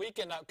great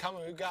weekend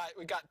upcoming.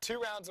 We got 2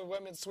 rounds of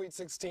women's Sweet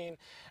 16,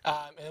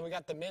 and then we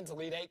got the men's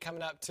Elite 8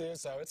 coming up too.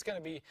 So it's going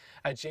to be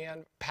a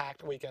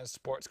jam-packed weekend of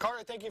sports.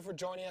 Carter, thank you for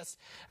joining us.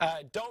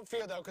 Don't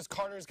fear though, because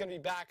Carter is going to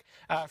be back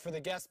for the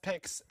guest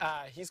picks.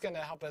 He's going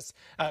to help us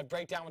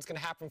break down what's going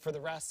to happen for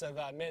the rest of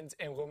men's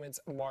and women's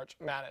March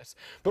Madness.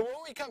 But when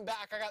we come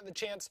back, I got the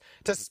chance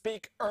to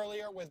speak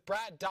earlier with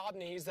Brad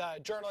Dobney. He's a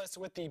journalist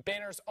with the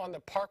Banners on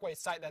the Parkway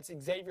site. That's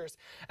Xavier's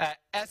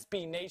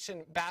SB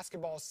Nation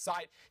basketball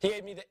site. He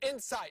gave me the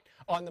insight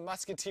on the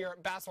Musketeer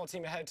basketball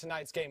team ahead of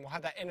tonight's game. We'll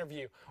have that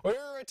interview when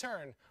we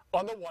return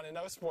on the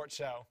 1-0 Sports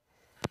Show.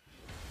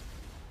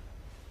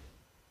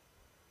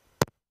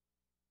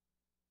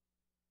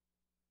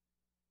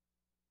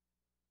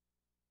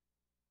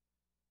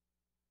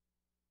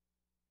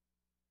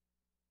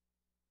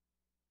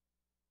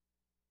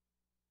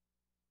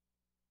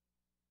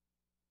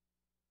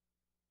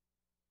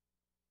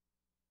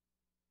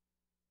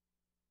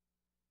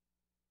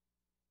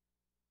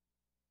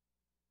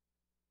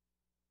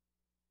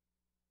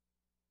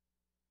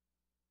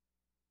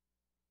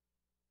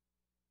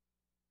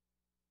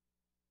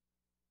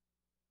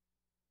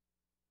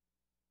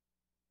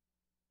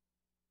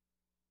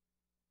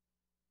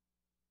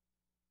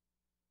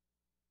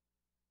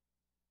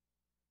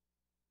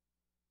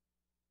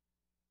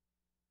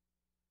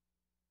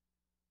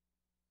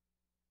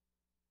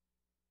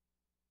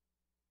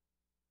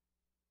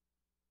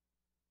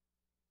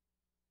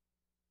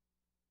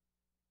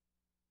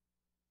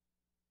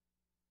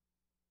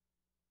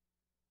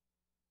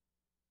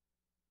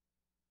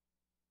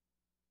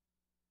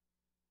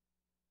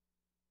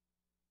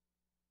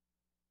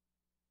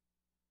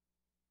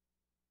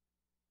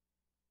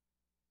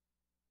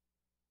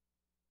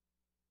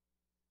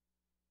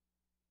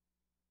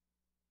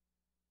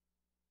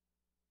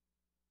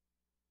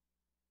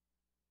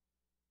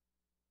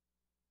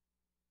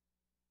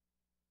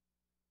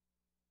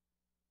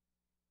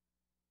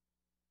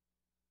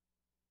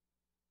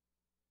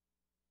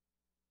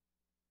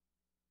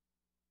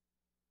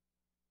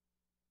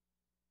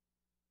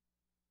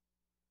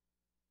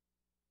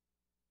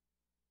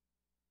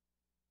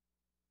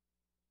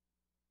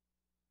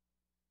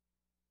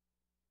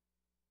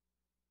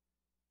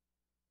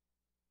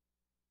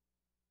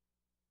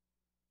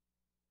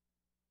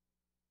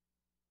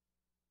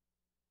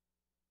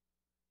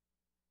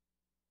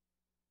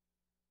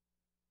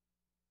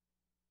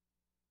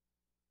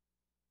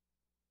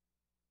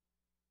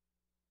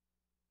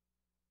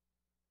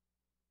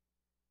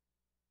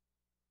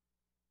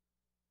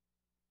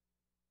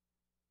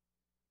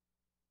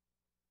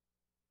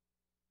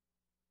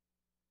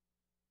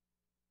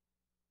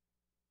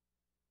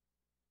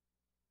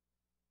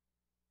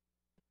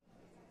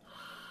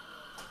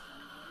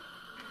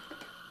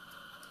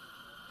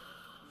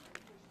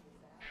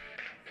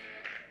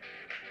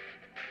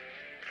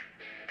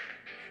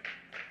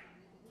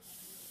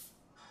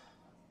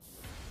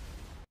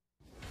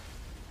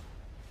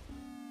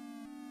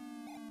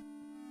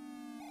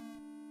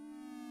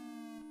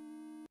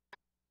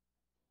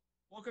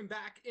 Welcome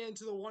back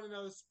into the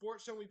 1-0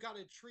 Sports Show. We've got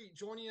a treat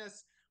joining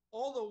us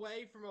all the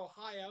way from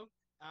Ohio.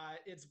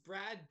 It's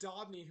Brad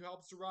Dobney, who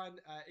helps to run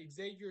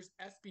Xavier's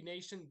SB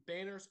Nation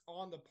Banners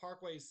on the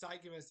Parkway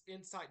site. Give us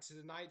insight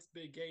to tonight's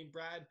big game.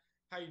 Brad,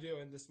 how you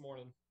doing this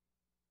morning?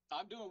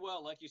 I'm doing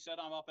well. Like you said,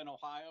 I'm up in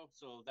Ohio,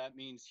 so that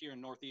means here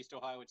in Northeast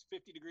Ohio, it's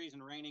 50 degrees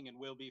and raining and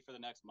will be for the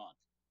next month.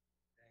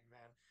 Dang,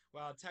 man.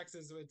 Well,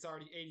 Texas, it's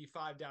already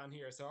 85 down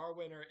here, so our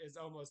winter is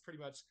almost pretty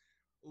much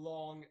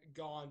long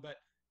gone. But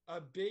a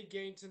big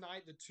game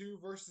tonight, the 2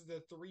 versus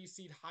the 3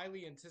 seed,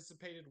 highly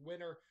anticipated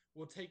winner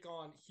will take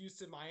on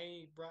Houston,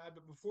 Miami, Brad.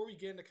 But before we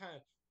get into kind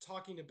of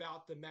talking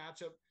about the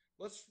matchup,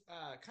 let's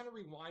kind of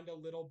rewind a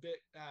little bit.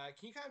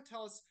 Can you kind of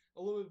tell us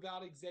a little bit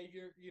about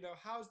Xavier? You know,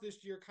 how's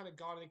this year kind of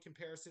gone in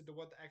comparison to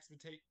what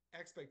the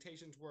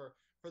expectations were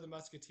for the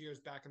Musketeers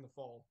back in the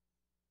fall?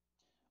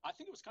 I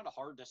think it was kind of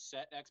hard to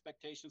set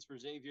expectations for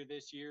Xavier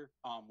this year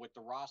with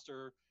the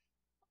roster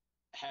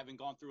having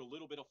gone through a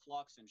little bit of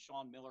flux and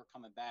Sean Miller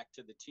coming back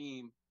to the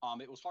team.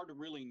 It was hard to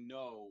really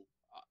know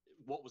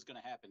what was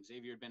going to happen.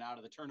 Xavier had been out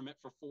of the tournament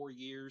for 4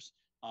 years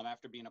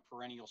after being a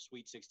perennial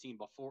Sweet 16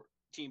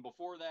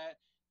 before that.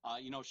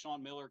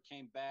 Sean Miller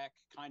came back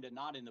kind of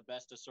not in the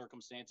best of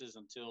circumstances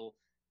until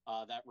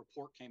that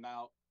report came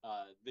out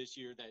this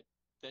year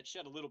that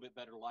shed a little bit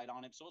better light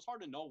on him. So it's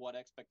hard to know what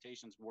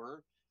expectations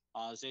were.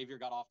 Xavier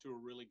got off to a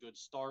really good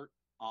start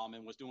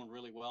and was doing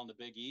really well in the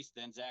Big East.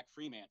 Then Zach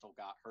Fremantle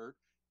got hurt,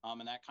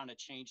 and that kind of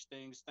changed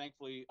things.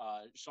 Thankfully,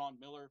 Sean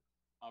Miller,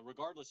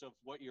 regardless of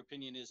what your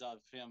opinion is of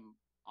him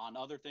on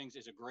other things,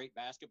 is a great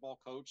basketball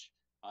coach.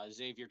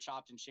 Xavier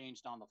chopped and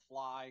changed on the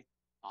fly,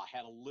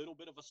 had a little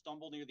bit of a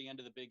stumble near the end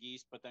of the Big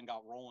East, but then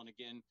got rolling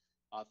again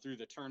through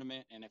the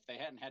tournament. And if they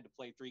hadn't had to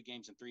play 3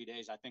 games in 3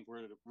 days, I think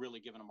we're really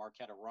giving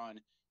Marquette a run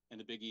in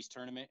the Big East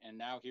tournament. And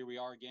now here we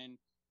are again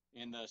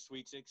in the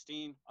Sweet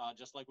 16,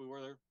 just like we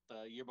were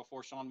the year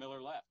before Sean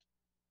Miller left.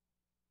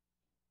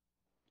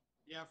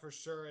 Yeah, for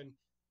sure.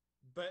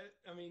 But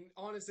I mean,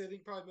 honestly, I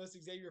think probably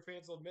most Xavier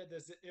fans will admit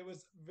this. It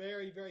was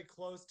very, very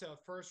close to a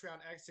first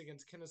round exit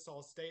against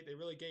Kennesaw State. They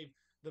really gave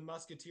the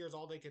Musketeers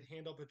all they could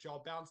handle, but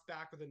y'all bounced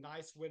back with a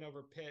nice win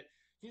over Pitt.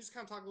 Can you just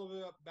kind of talk a little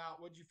bit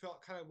about what you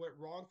felt kind of went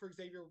wrong for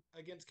Xavier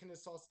against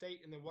Kennesaw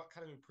State, and then what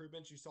kind of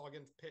improvements you saw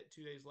against Pitt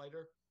 2 days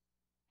later?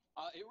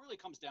 It really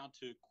comes down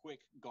to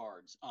quick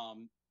guards.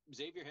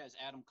 Xavier has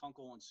Adam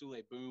Kunkel and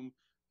Sule Boom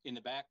in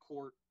the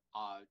backcourt.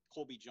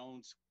 Colby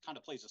Jones kind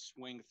of plays a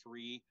swing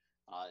 3.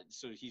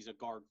 So he's a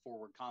guard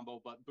forward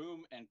combo, but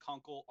Boom and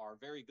Kunkel are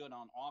very good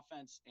on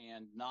offense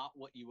and not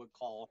what you would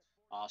call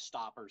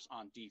stoppers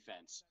on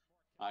defense.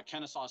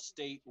 Kennesaw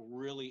State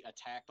really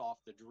attacked off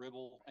the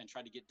dribble and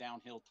tried to get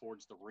downhill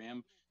towards the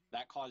rim.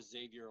 That caused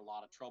Xavier a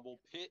lot of trouble.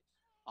 Pitt,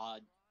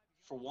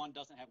 for one,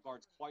 doesn't have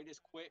guards quite as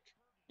quick,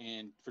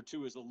 and for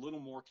 2 is a little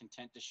more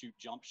content to shoot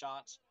jump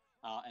shots,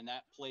 and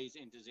that plays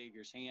into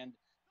Xavier's hand.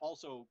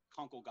 Also,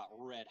 Kunkel got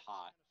red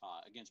hot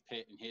against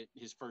Pitt and hit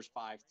his first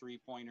 5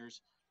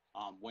 3-pointers.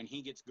 When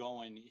he gets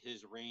going,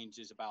 his range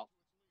is about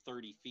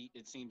 30 feet,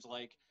 it seems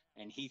like,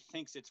 and he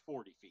thinks it's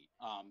 40 feet.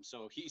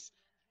 So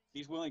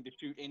he's willing to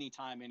shoot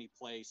anytime, any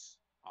place.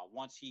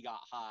 Once he got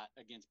hot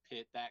against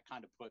Pitt, that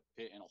kind of put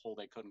Pitt in a hole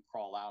they couldn't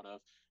crawl out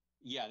of.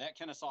 Yeah, that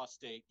Kennesaw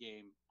State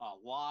game, a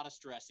lot of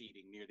stress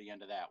eating near the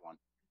end of that one.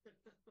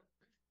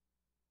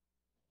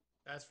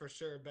 That's for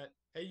sure. But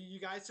hey, you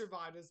guys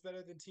survived. It's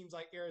better than teams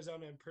like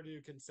Arizona and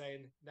Purdue can say.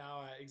 And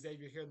now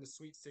Xavier here in the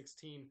Sweet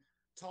 16.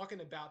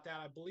 Talking about that,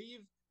 I believe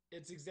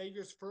it's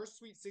Xavier's first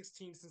Sweet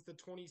 16 since the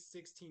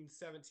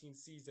 2016-17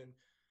 season.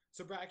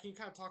 So, Brad, can you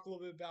kind of talk a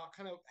little bit about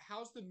kind of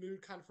how's the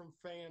mood kind of from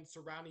fans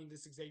surrounding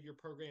this Xavier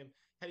program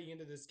heading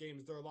into this game?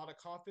 Is there a lot of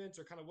confidence,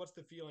 or kind of what's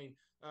the feeling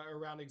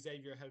around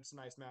Xavier ahead of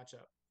tonight's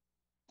matchup?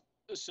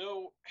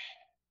 So,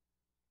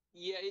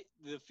 yeah,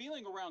 the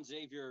feeling around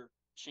Xavier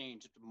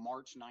changed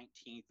March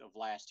 19th of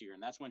last year,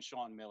 and that's when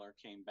Sean Miller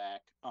came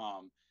back.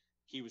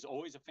 He was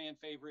always a fan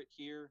favorite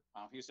here.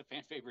 He was a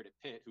fan favorite at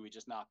Pitt, who he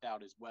just knocked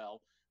out as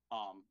well.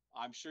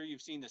 I'm sure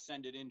you've seen the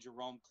Send It In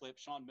Jerome clip.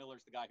 Sean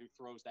Miller's the guy who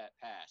throws that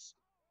pass.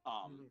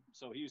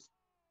 So he was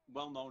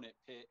well known at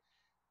Pitt.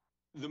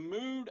 The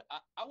mood,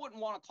 I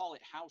wouldn't want to call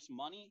it house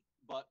money,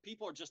 but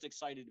people are just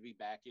excited to be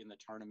back in the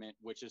tournament,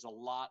 which is a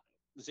lot.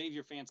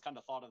 Xavier fans kind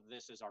of thought of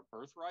this as our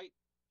birthright.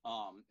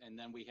 And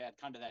then we had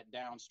kind of that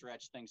down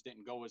stretch. Things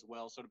didn't go as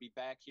well. So to be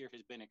back here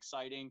has been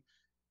exciting.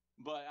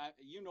 But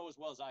you know as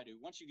well as I do,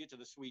 once you get to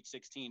the Sweet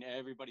 16,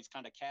 everybody's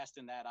kind of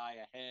casting that eye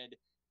ahead.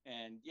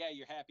 And yeah,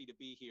 you're happy to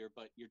be here,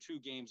 but you're 2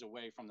 games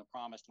away from the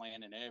promised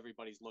land, and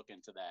everybody's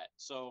looking to that.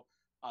 So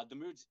the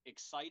mood's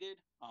excited.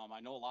 I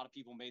know a lot of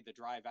people made the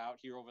drive out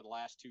here over the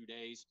last 2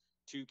 days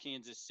to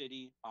Kansas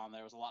City.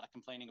 There was a lot of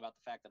complaining about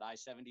the fact that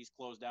I-70's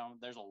closed down.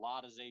 There's a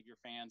lot of Xavier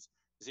fans.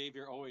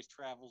 Xavier always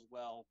travels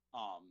well.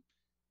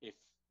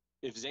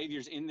 If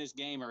Xavier's in this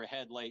game or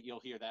ahead late, you'll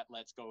hear that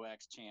 "Let's Go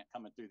X" chant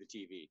coming through the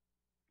TV.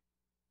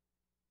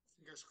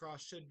 Fingers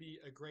crossed, should be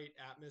a great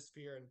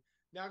atmosphere. And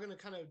now going to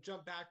kind of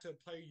jump back to a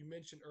player you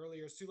mentioned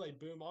earlier, Sule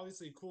Boom.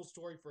 Obviously a cool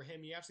story for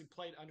him. He actually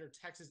played under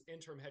Texas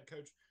interim head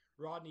coach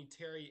Rodney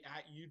Terry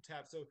at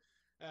UTEP. So,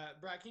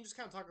 Brad, can you just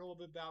kind of talk a little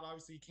bit about,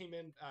 obviously, he came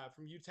in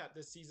from UTEP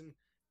this season.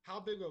 How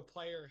big of a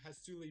player has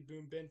Sule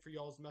Boom been for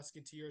y'all's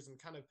Musketeers, and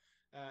kind of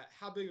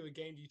how big of a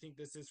game do you think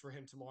this is for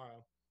him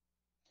tomorrow?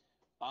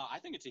 I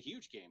think it's a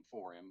huge game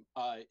for him.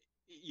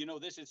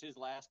 This is his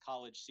last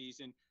college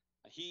season.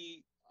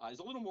 He is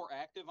a little more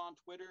active on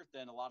Twitter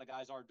than a lot of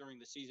guys are during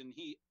the season.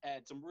 He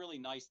had some really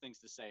nice things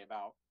to say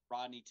about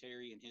Rodney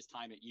Terry and his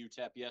time at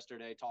UTEP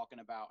yesterday, talking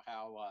about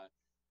how,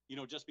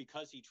 just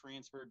because he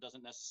transferred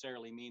doesn't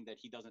necessarily mean that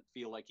he doesn't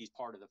feel like he's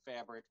part of the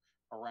fabric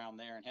around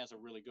there, and has a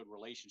really good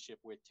relationship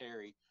with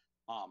Terry.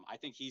 I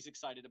think he's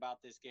excited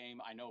about this game.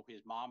 I know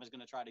his mom is going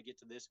to try to get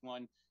to this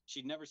one.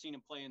 She'd never seen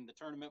him play in the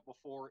tournament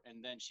before,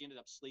 and then she ended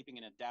up sleeping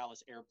in a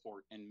Dallas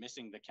airport and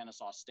missing the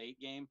Kennesaw State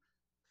game.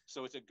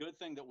 So it's a good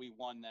thing that we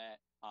won that,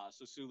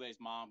 so Sule's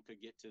mom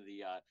could get to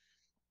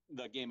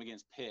the game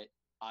against Pitt.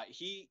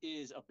 He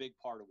is a big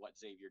part of what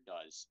Xavier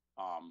does.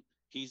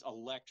 He's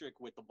electric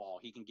with the ball.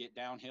 He can get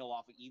downhill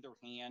off of either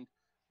hand.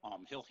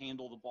 He'll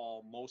handle the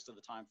ball most of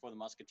the time for the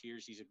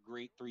Musketeers. He's a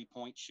great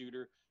three-point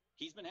shooter.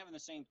 He's been having the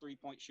same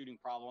three-point shooting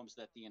problems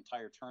that the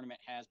entire tournament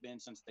has been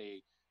since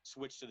they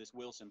switched to this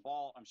Wilson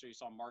ball. I'm sure you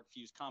saw Mark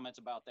Few's comments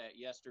about that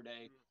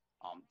yesterday.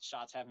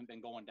 Shots haven't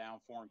been going down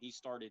for him. He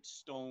started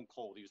stone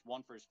cold. He was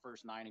 1 for his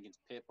first 9 against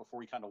Pitt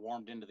before he kind of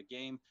warmed into the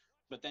game.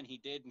 But then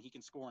he did, and he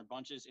can score in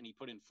bunches, and he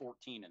put in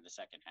 14 in the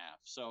second half.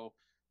 So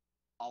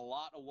a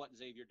lot of what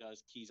Xavier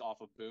does keys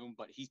off of Boom,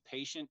 but he's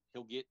patient.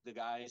 He'll get the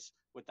guys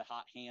with the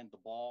hot hand the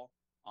ball,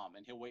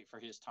 and he'll wait for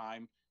his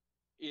time.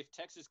 If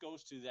Texas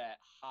goes to that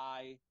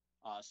high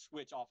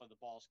pitch off of the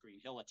ball screen,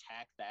 he'll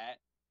attack that,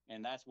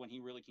 and that's when he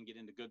really can get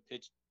into good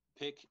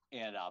pick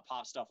and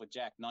pop stuff with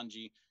Jack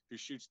Nunge, who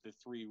shoots the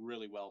three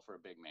really well for a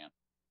big man.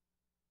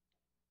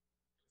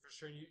 For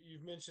sure.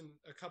 You've mentioned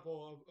a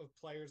couple of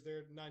players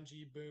there,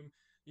 Nunge, Boom.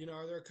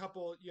 Are there a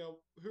couple,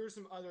 who are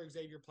some other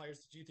Xavier players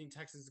that you think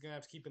Texas is going to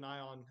have to keep an eye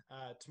on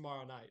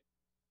tomorrow night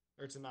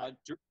or tonight?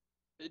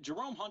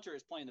 Jerome Hunter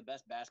is playing the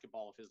best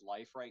basketball of his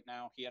life right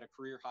now. He had a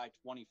career-high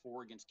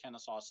 24 against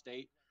Kennesaw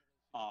State.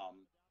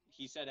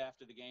 He said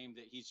after the game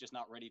that he's just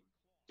not ready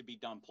to be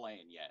done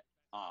playing yet.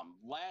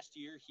 Last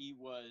year, he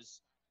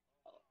was,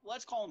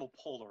 let's call him a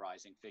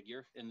polarizing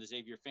figure in the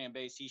Xavier fan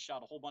base. He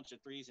shot a whole bunch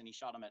of threes, and he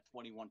shot them at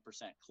 21%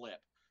 clip.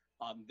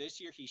 This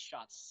year, he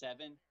shot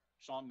 7.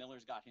 Sean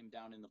Miller's got him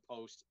down in the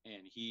post,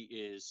 and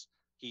he's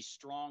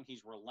strong.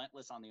 He's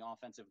relentless on the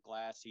offensive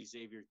glass. He's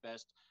Xavier's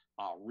best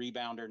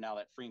rebounder now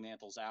that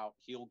Fremantle's out.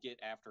 He'll get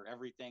after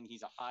everything.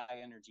 He's a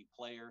high-energy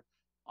player.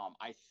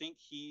 I think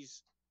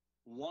he's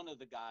one of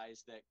the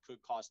guys that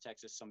could cause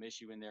Texas some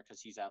issue in there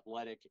because he's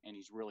athletic and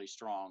he's really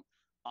strong.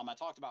 I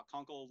talked about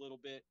Kunkel a little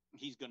bit.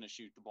 He's going to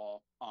shoot the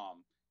ball.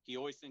 He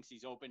always thinks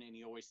he's open, and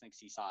he always thinks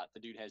he's hot. The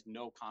dude has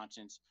no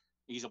conscience.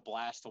 He's a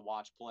blast to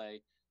watch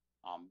play.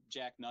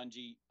 Jack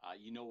Nunge,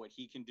 you know what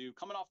he can do.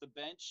 Coming off the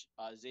bench,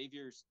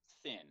 Xavier's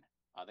thin.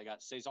 They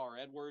got Cesar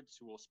Edwards,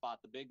 who will spot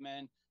the big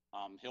men.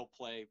 He'll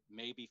play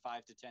maybe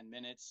 5 to 10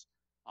 minutes.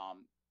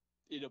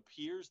 It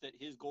appears that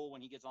his goal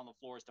when he gets on the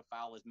floor is to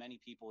foul as many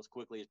people as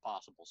quickly as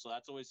possible. So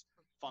that's always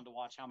fun to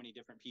watch how many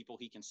different people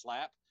he can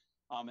slap.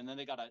 And then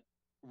they got a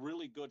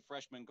really good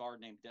freshman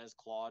guard named Des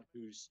Claude,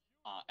 who's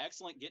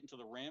excellent getting to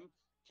the rim,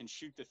 can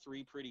shoot the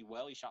three pretty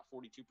well. He shot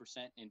 42%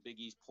 in Big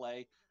East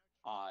play.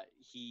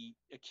 He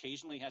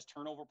occasionally has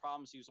turnover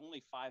problems. He was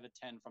only 5 of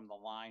 10 from the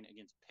line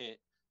against Pitt.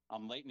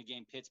 Late in the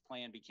game, Pitt's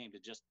plan became to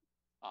just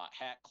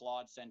hack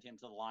Claude, send him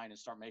to the line, and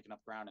start making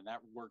up ground, and that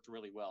worked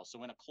really well.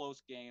 So in a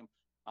close game,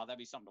 that'd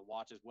be something to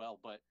watch as well.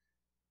 But,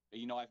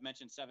 I've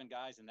mentioned 7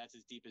 guys, and that's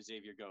as deep as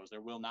Xavier goes.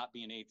 There will not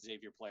be an 8th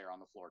Xavier player on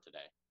the floor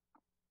today.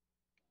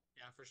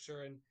 Yeah, for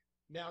sure. And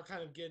now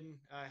kind of getting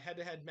a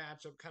head-to-head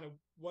matchup, kind of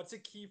what's a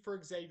key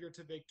for Xavier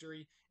to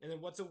victory, and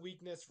then what's a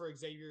weakness for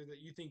Xavier that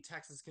you think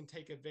Texas can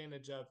take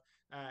advantage of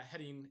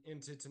heading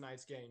into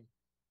tonight's game?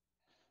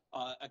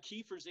 A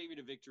key for Xavier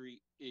to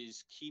victory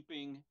is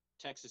keeping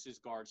Texas's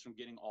guards from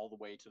getting all the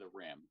way to the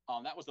rim.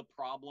 That was the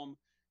problem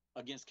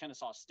against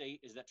Kennesaw State,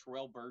 is that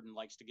Terrell Burden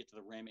likes to get to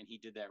the rim, and he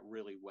did that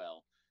really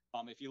well.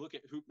 If you look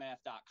at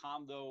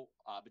hoopmath.com, though,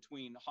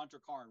 between Hunter,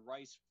 Carr, and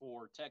Rice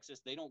for Texas,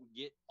 they don't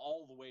get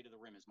all the way to the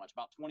rim as much.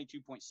 About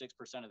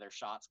 22.6% of their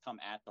shots come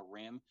at the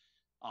rim.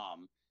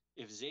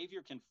 If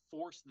Xavier can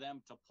force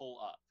them to pull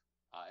up,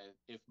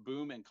 if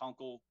Boom and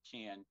Kunkel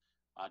can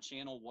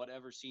channel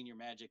whatever senior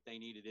magic they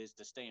need it is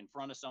to stay in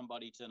front of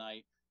somebody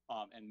tonight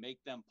and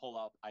make them pull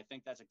up, I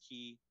think that's a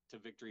key to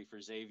victory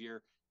for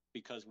Xavier,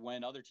 because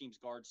when other teams'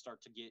 guards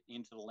start to get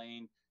into the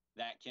lane,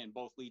 that can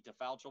both lead to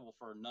foul trouble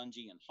for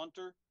Nunge and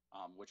Hunter,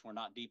 which we're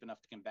not deep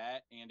enough to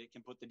combat, and it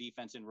can put the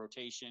defense in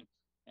rotation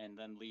and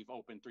then leave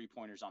open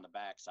three-pointers on the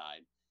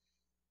backside.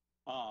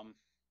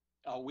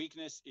 A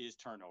weakness is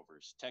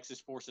turnovers. Texas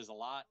forces a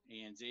lot,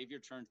 and Xavier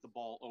turns the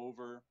ball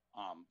over.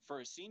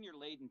 For a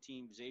senior-laden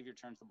team, Xavier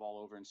turns the ball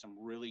over in some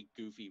really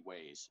goofy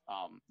ways.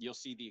 You'll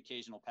see the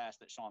occasional pass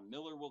that Sean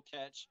Miller will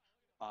catch.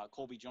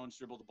 Colby Jones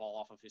dribbled the ball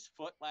off of his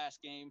foot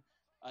last game.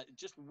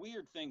 Just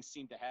weird things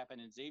seem to happen,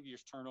 and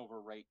Xavier's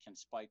turnover rate can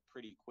spike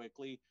pretty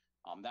quickly.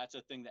 That's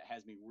a thing that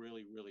has me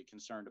really, really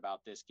concerned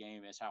about this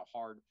game, is how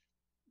hard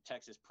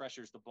Texas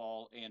pressures the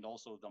ball and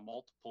also the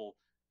multiple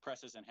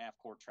presses and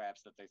half-court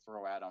traps that they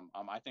throw at them.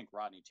 I think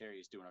Rodney Terry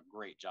is doing a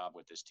great job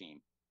with this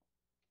team.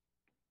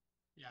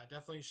 Yeah,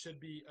 definitely should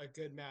be a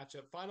good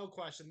matchup. Final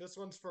question. This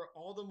one's for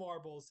all the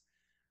marbles.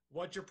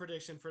 What's your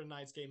prediction for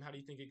tonight's game? How do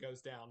you think it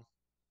goes down?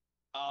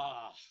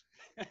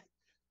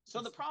 So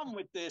the problem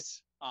with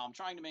this,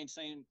 trying to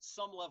maintain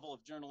some level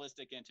of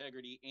journalistic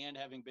integrity and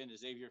having been a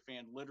Xavier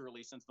fan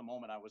literally since the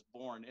moment I was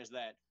born, is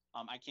that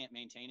I can't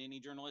maintain any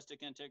journalistic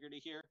integrity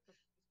here.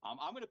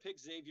 I'm going to pick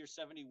Xavier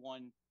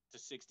 71-68.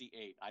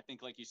 I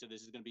think, like you said,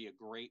 this is going to be a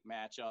great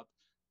matchup.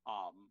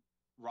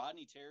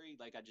 Rodney Terry,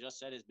 like I just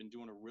said, has been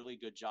doing a really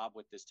good job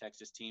with this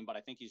Texas team, but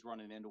I think he's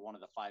running into one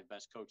of the 5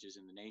 best coaches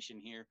in the nation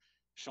here.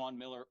 Sean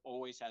Miller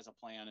always has a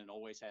plan and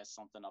always has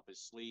something up his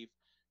sleeve.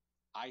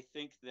 I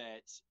think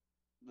that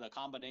the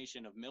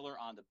combination of Miller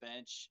on the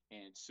bench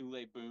and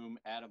Sule Boom,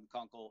 Adam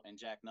Kunkel, and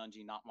Jack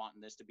Nunge not wanting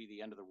this to be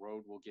the end of the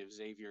road will give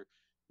Xavier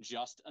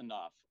just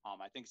enough.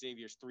 I think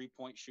Xavier's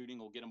three-point shooting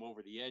will get him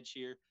over the edge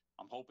here.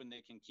 I'm hoping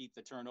they can keep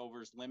the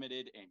turnovers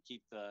limited and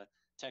keep the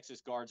Texas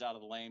guards out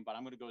of the lane, but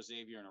I'm going to go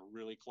Xavier in a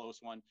really close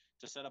one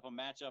to set up a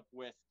matchup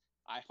with,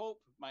 I hope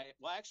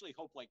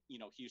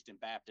Houston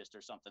Baptist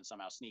or something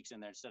somehow sneaks in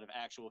there instead of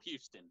actual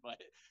Houston,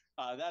 but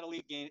that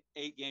Elite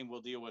 8 game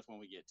we'll deal with when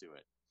we get to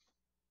it.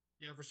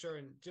 Yeah, for sure.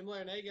 And Jim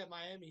Larinaga at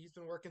Miami, he's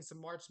been working some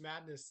March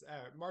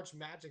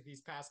Magic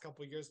these past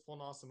couple of years,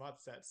 pulling off some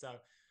upsets. So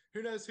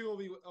who knows who will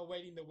be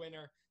awaiting the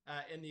winner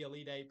in the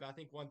Elite 8. But I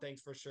think one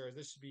thing's for sure,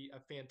 this should be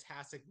a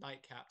fantastic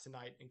nightcap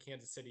tonight in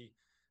Kansas City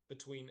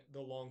between the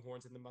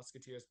Longhorns and the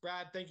Musketeers.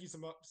 Brad, thank you so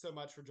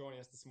much for joining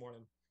us this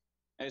morning.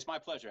 It's my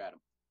pleasure, Adam.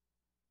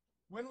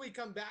 When we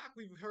come back,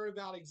 we've heard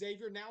about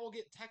Xavier. Now we'll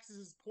get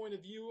Texas's point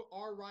of view.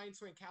 Our Ryan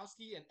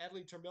Swantkowski and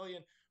Edly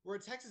Termilien were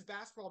at Texas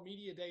Basketball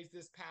Media Days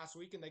this past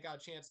week, and they got a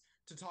chance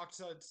to talk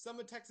to some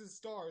of Texas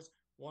stars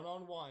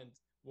one-on-one.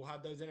 We'll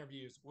have those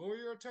interviews when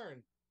we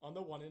return on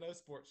the 1-0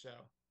 Sports Show.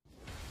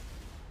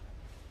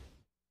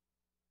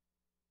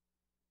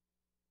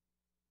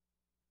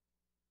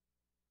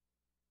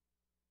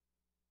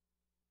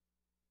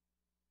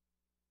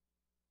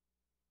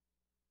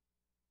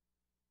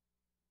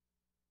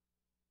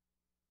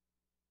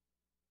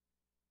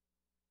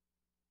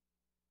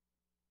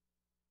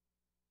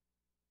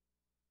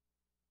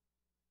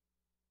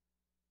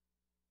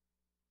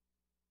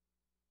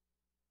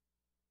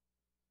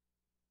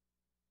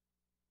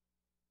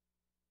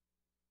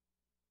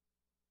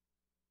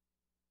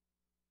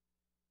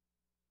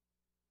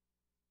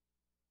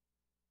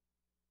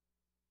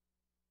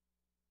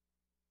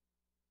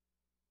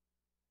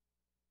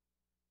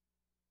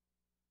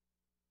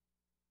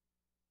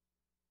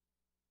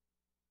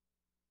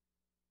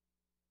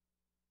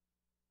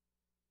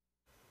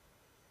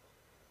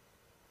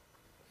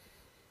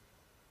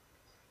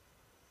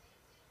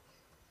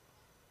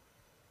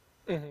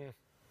 Mm-hmm.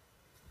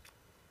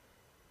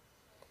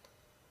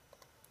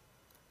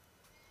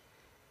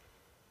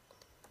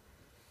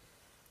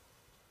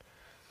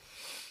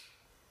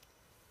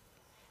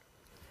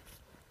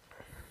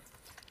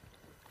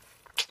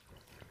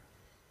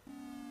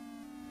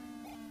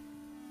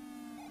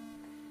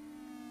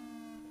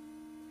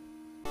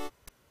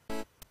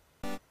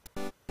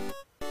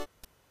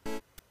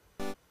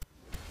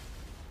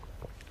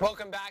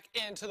 Welcome back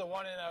into the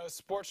 1-0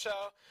 Sports Show.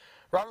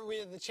 Robert, we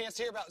had the chance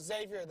to hear about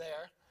Xavier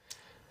there.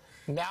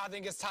 Now I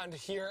think it's time to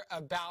hear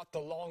about the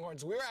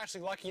Longhorns. We were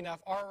actually lucky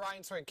enough, our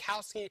Ryan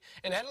Swantkowski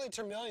and Edly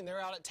Termilien, they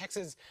were out at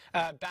Texas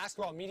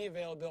basketball media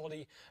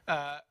availability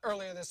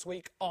earlier this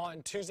week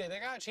on Tuesday. They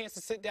got a chance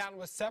to sit down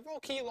with several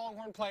key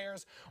Longhorn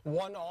players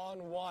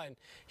one-on-one.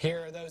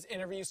 Here are those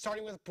interviews,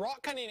 starting with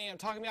Brock Cunningham,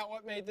 talking about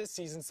what made this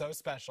season so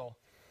special.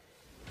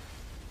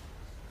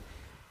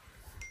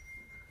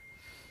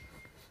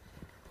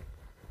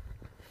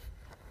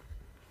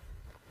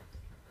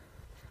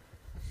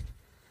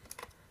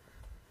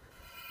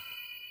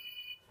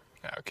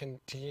 Can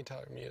you tell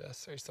her to mute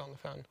us? Are you still on the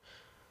phone?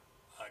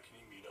 Can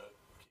you mute up?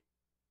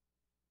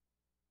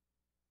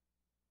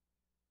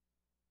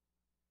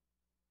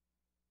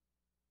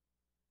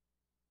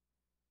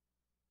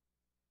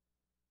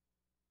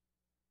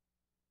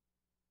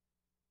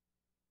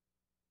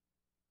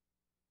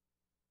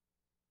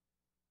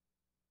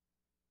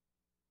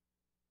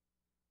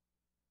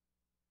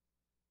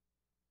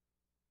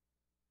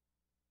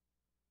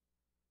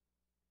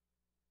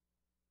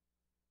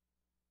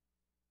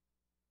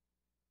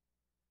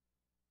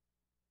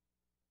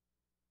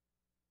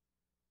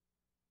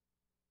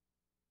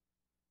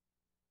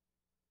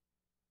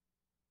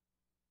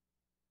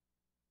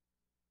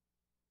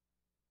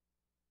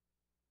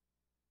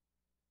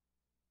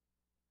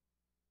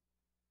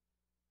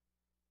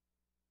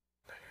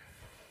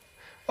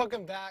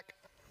 Welcome back.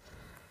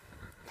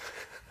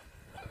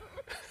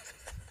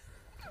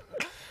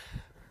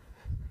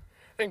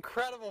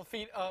 Incredible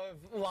feat of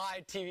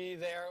live TV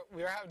there.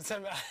 We were having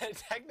some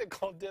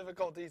technical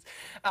difficulties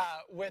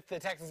with the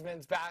Texas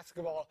men's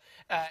basketball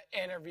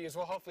interviews.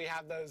 We'll hopefully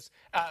have those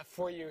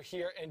for you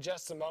here in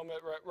just a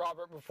moment,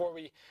 Robert, before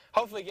we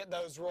hopefully get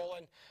those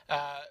rolling.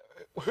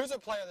 Who's a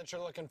player that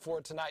you're looking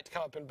for tonight to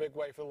come up in a big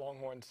way for the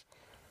Longhorns?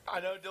 I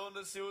know Dylan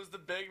DeSue was the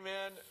big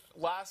man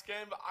last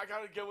game, but I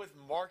got to go with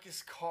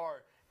Marcus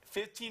Carr.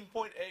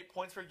 15.8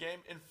 points per game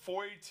and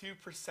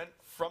 42%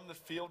 from the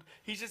field.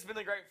 He's just been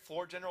a great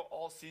floor general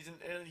all season,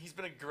 and he's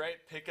been a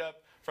great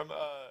pickup from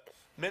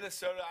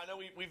Minnesota. I know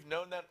we've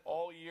known that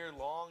all year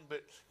long,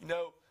 but, you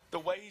know, the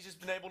way he's just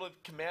been able to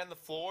command the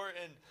floor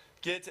and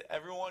get it to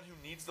everyone who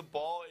needs the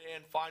ball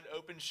and find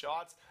open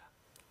shots,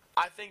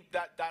 I think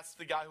that's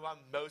the guy who I'm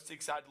most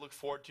excited to look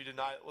forward to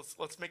tonight.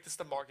 Let's make this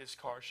the Marcus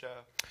Carr show.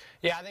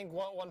 Yeah, I think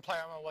one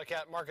player I'm going to look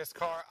at, Marcus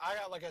Carr. I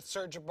got like a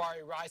Serge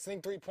Jabari Rice. I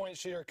think three-point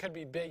shooter could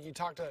be big.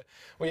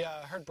 We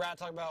heard Brad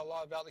talk about a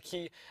lot about the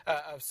key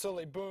of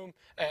Sully Boom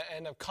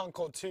and of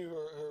Kunkel too, who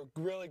are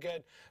really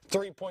good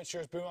three-point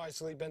shooters. Boom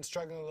obviously been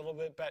struggling a little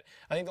bit, but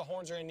I think the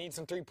Horns are going to need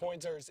some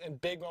three-pointers in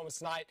big moments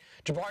tonight.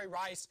 Jabari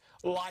Rice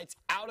lights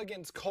out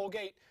against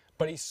Colgate,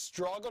 but he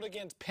struggled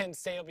against Penn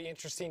State. It'll be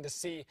interesting to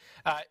see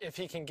if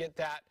he can get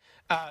that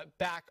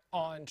back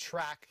on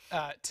track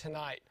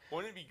tonight.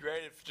 Wouldn't it be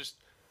great if just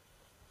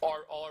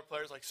all our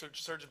players like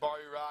Serge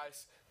Jabari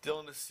Rice,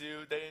 Dylan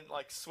DeSue, they didn't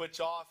like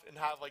switch off and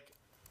have like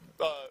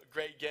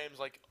great games,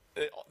 like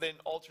they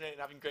didn't alternate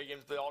and having great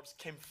games. They all just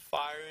came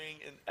firing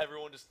and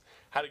everyone just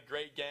had a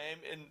great game.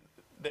 And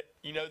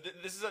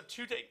this is a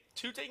two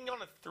taking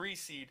on a 3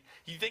 seed.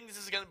 You think this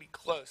is going to be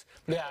close?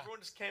 But yeah. Everyone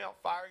just came out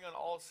firing on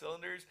all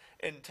cylinders,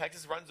 and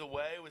Texas runs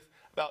away with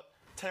about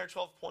 10 or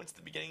 12 points at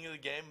the beginning of the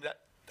game.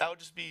 That would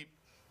just be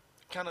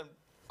kind of,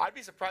 I'd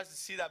be surprised to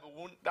see that, but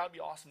that would be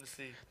awesome to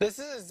see. This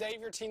is a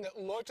Xavier team that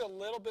looked a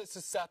little bit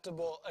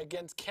susceptible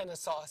against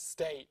Kennesaw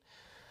State.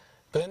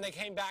 But then they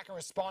came back and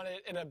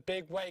responded in a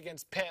big way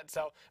against Pitt.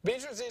 So be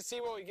interesting to see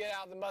what we get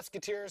out of the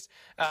Musketeers.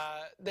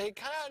 They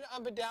kind of had an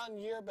up and down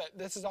year, but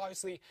this is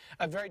obviously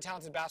a very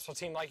talented basketball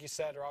team, like you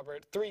said,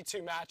 Robert.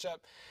 3-2 matchup.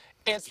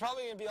 It's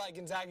probably going to be like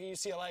Gonzaga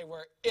UCLA,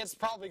 where it's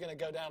probably going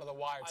to go down to the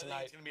wire tonight. I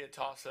think it's going to be a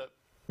toss-up.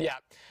 Yeah.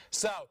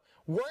 So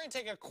we're going to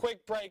take a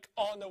quick break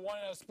on the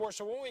 1-0 Sports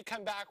Show. When we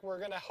come back, we're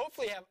going to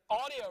hopefully have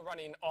audio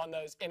running on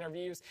those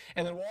interviews,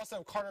 and then we'll also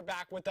have Carter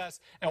back with us,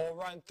 and we'll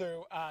run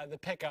through the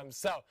pick'ems.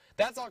 So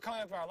that's all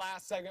coming up in our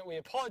last segment. We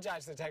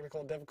apologize for the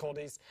technical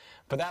difficulties,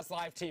 but that's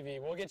live TV.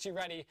 We'll get you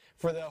ready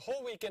for the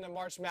whole weekend of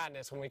March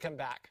Madness when we come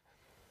back.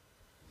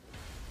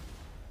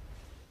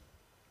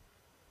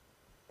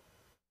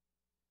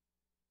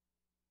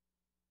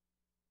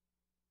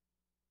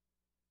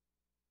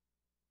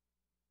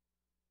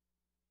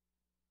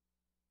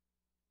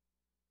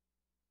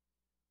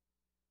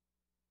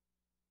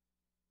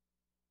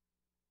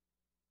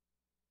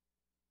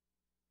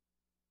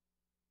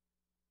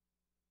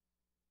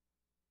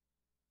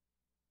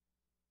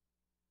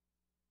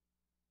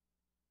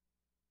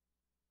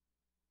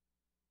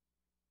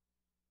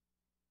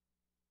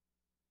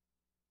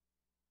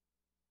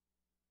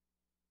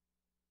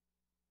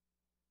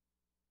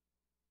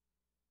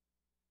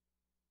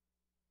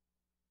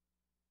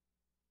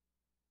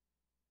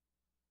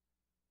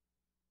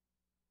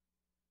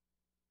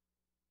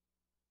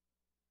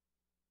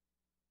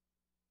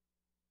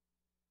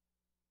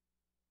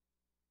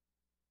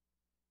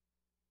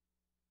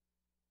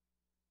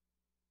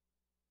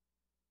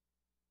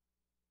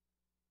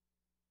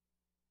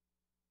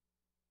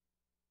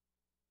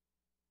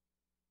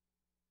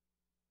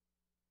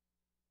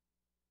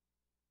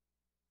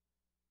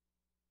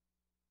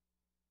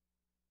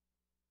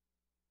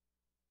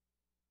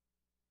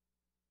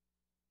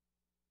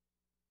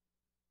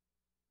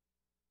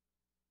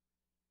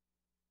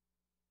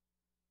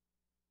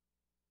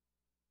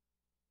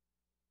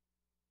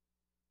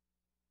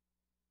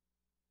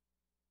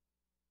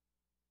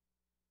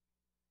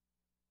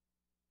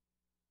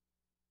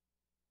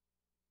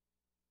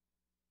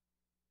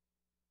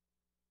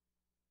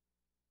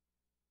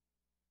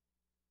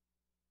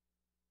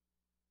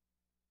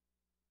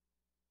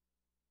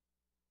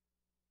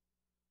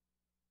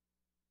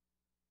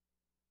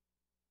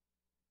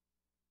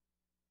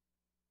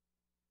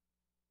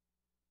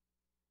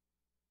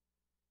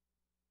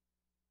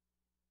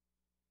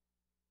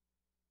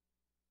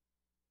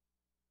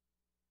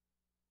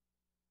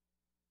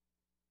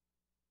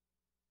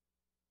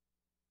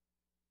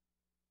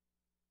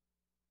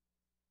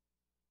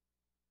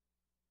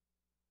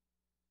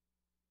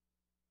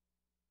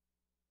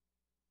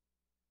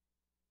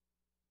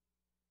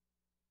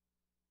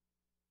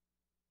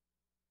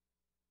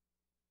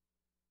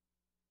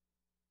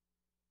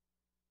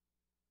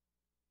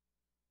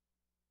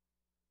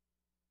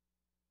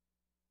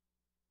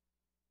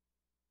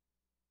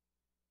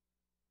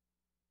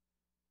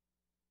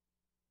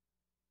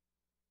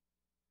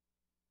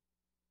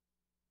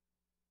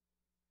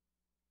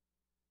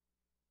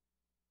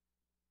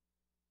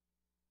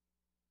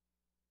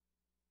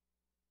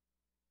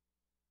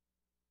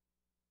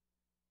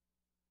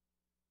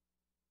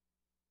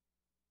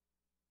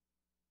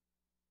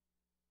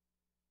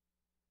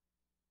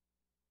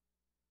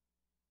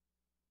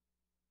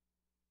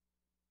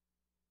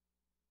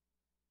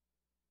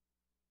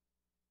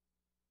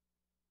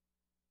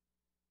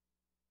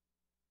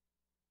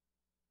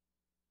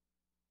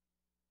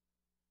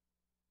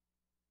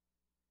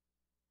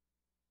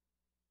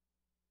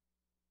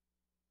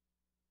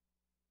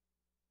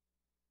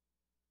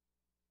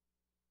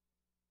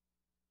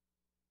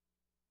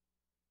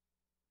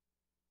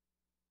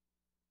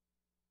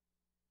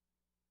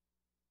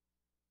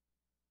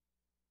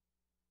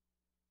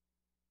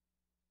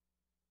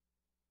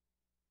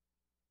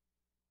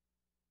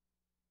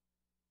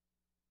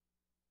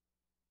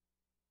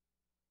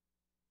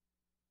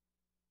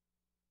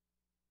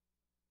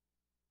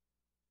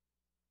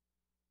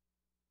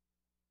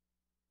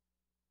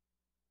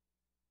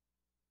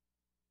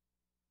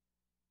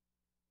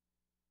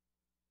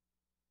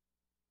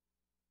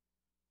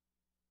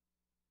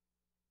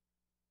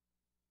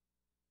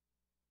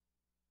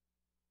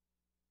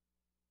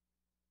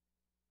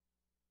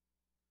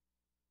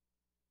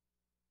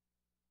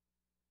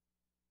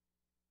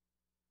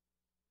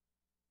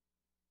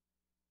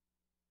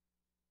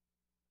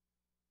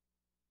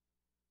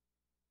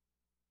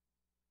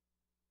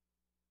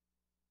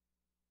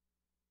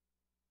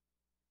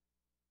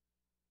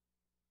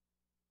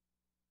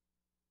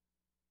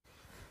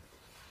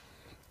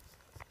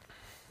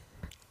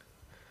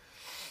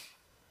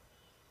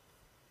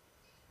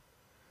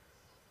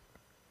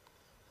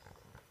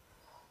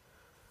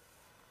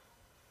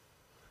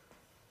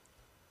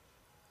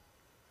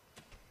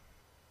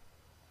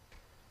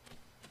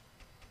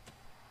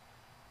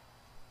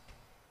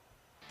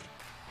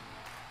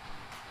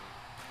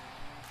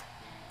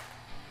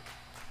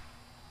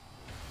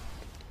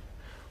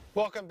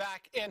 Welcome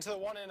back into the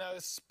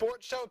 1-0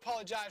 Sports Show.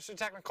 Apologize for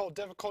technical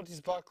difficulties.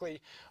 Buckley,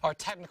 our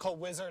technical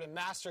wizard and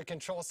master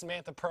control,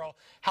 Samantha Pearl,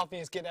 helping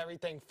us get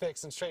everything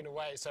fixed and straightened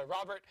away. So,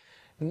 Robert,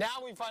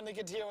 now we finally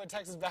get to hear what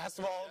Texas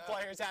basketball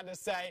players had to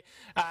say.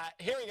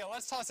 Here we go.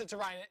 Let's toss it to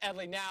Ryan and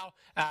Edly now.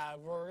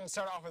 We're going to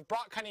start off with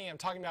Brock Cunningham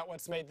talking about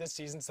what's made this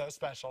season so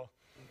special.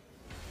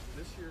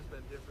 This year's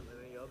been different than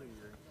any other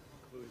year,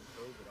 including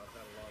COVID. I've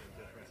had a lot of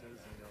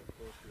differences. You know, of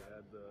course, we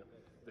had the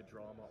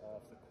drama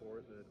off the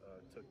court that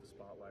took the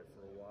spotlight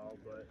for a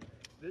while, but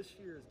this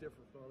year is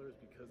different from others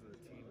because of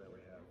the team that we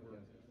have.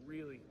 We're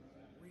really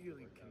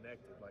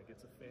connected. Like,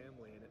 it's a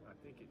family, and I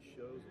think it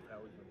shows with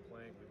how we've been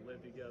playing. We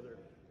live together,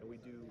 and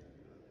we do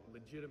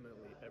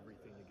legitimately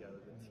everything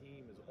together. The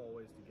team is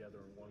always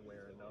together in one way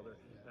or another.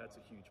 That's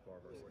a huge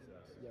part of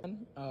our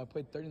success.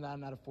 Played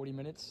 39 out of 40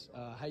 minutes.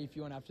 How you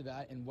feeling after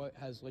that, and what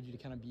has led you to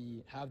kind of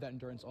have that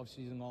endurance off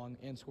season long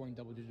and scoring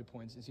double-digit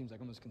points? It seems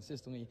like almost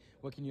consistently.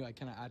 What can you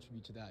kind of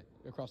attribute to that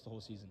across the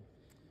whole season?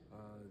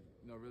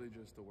 Really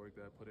just the work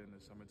that I put in the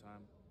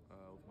summertime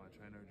with my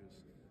trainer,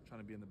 just trying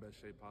to be in the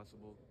best shape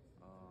possible,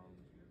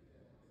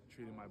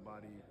 treating my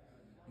body,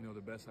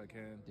 the best I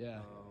can.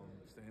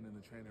 Staying in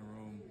the training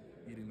room,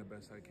 eating the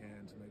best I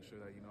can to make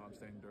sure that I'm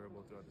staying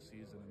durable throughout the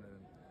season. And then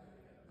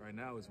right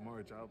now it's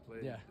March. I'll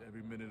play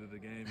every minute of the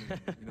game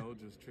and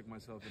just trick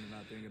myself into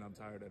not thinking I'm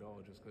tired at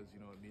all, just because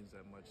it means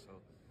that much. So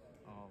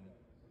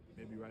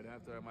maybe right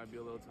after I might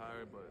be a little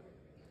tired, but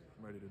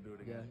I'm ready to do it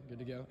again. Yeah, good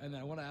to go. And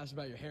then I want to ask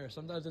about your hair.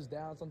 Sometimes it's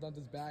down, sometimes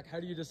it's back. How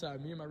do you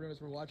decide? Me and my roommates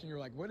were watching. You're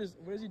like, what is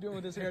he doing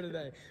with his hair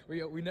today?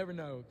 We never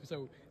know.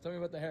 So tell me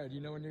about the hair. Do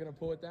you know when you're gonna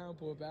pull it down,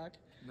 pull it back?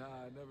 Nah,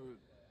 I never.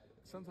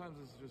 Sometimes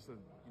it's just a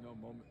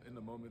moment in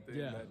the moment thing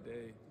that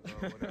day,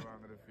 whatever I'm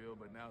gonna feel.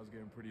 But now it's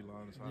getting pretty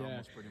long, so I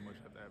almost pretty much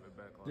have to have it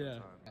back all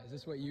the time. Is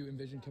this what you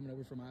envisioned coming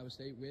over from Iowa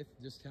State with?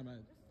 This kind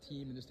of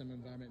team and this type of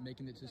environment,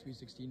 making it to Sweet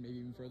 16, maybe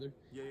even further?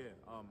 Yeah.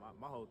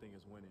 My whole thing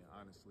is winning.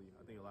 Honestly,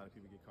 I think a lot of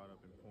people get caught up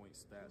in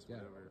points, stats,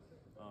 whatever.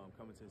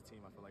 Coming to this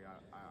team, I feel like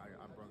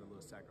I brought a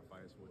little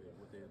sacrifice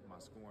with it, my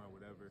scoring,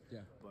 whatever.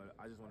 But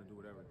I just want to do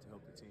whatever to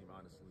help the team,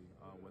 honestly.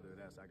 Whether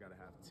that's I got to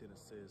have 10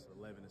 assists,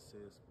 11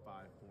 assists,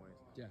 5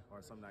 points,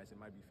 or some nights it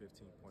might be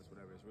 15 points,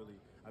 whatever. It's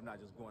really, I'm not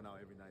just going out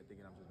every night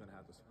thinking I'm just going to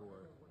have to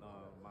score.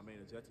 My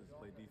main objective is to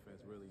play defense,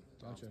 really.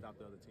 Stop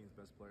the other team's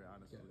best player,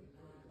 honestly,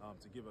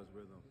 to give us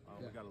rhythm.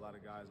 We got a lot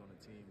of guys on the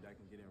team that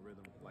can get in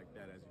rhythm like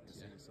that, as you can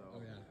see. So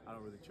I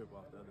don't really trip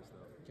off the other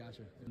stuff.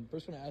 Gotcha. And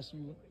first one to ask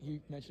you,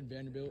 you mentioned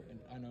Vanderbilt, and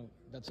I know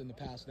that's in the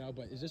past now,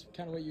 but is this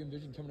kind of what you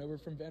envisioned coming over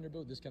from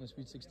Vanderbilt, this kind of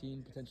Sweet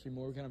 16, potentially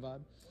more kind of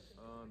vibe?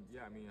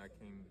 Yeah, I mean, I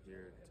came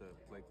here to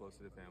play close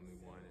to the family,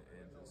 one,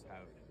 and just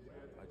have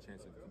a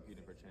chance of competing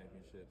for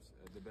championships,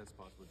 the best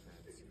possible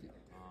chance.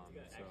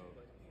 So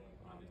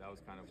that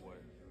was kind of what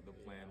the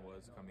plan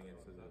was coming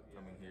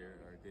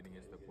here, or getting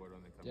into the portal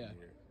and then coming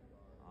here.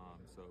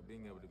 So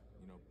being able to,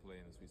 play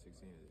in the Sweet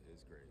 16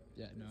 is great.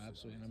 Yeah, no,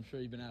 absolutely. And I'm sure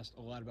you've been asked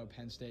a lot about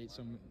Penn State,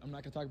 so I'm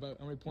not going to talk about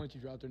how many points you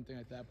dropped or anything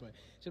like that, but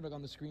it seemed like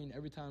on the screen,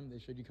 every time they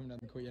showed you coming down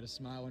the court, you had a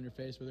smile on your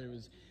face, whether it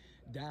was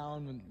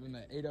down when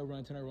the 8-0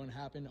 run, 10-0 run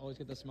happened, always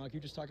get that smile. Can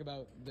you just talk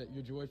about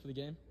your joy for the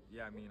game?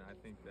 Yeah, I mean, I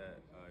think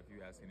that if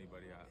you ask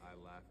anybody, I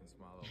laugh and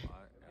smile a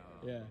lot.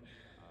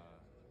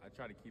 I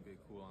try to keep it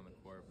cool on the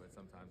court, but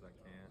sometimes I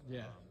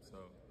can't.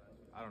 So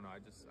I don't know.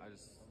 I just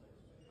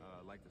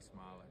like to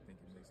smile. I think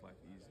it makes life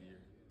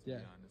easier,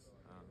 to be honest.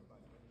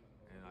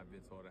 And I've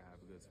been told I have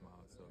a good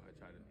smile, so I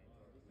try to,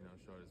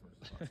 show it as much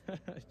as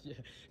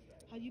possible.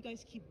 How do you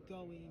guys keep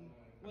going?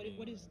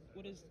 What is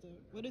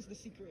the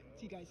secret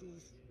to you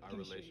guys' Our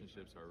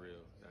relationships are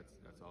real.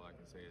 That's all I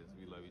can say is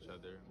we love each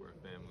other. We're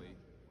a family.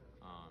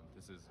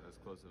 This is as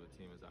close of a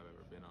team as I've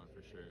ever been on,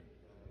 for sure.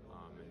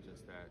 And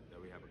just that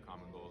we have a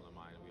common goal in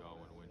mind, and we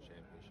all want to win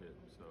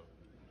championships. So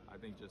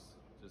I think just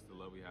the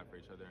love we have for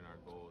each other and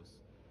our goals,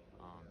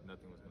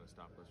 nothing was going to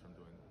stop us from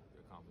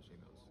accomplishing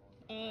those.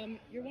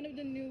 You're one of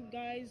the new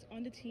guys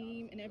on the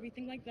team and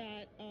everything like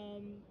that.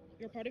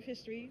 You're part of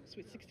history,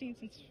 Sweet 16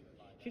 since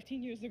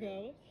 15 years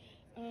ago.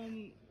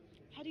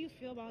 How do you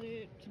feel about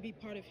it to be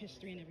part of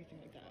history and everything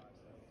like that?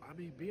 I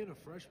mean, being a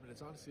freshman,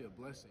 it's honestly a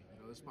blessing.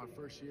 This is my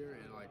first year,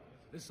 and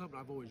this is something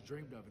I've always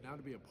dreamed of. And now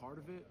to be a part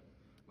of it,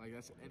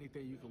 that's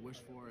anything you can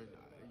wish for. And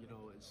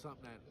it's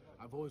something that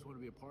I've always wanted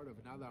to be a part of.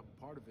 And now that I'm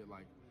a part of it,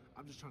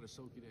 I'm just trying to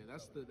soak it in.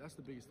 That's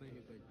the biggest thing.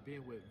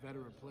 Being with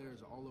veteran players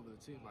all over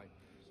the team,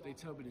 they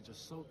tell me to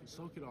just soak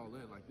it all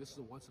in. This is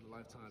a once in a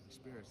lifetime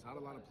experience. Not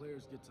a lot of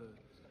players get to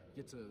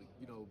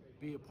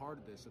be a part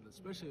of this, and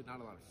especially not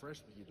a lot of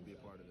freshmen get to be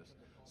a part of this.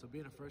 So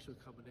being a freshman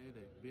coming in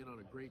and being on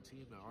a great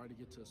team that already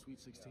get to a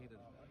Sweet 16, and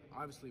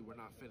obviously we're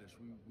not finished.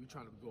 We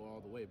trying to go all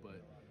the way,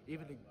 but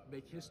even to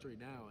make history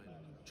now and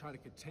try to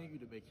continue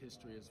to make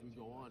history as we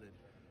go on and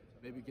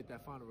maybe get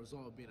that final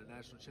result of being a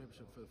national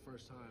championship for the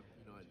first time,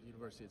 at the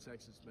University of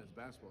Texas men's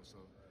basketball. So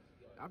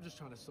I'm just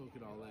trying to soak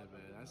it all in,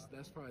 man.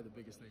 That's probably the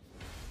biggest thing for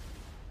me.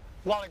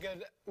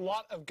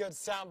 Lot of good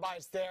sound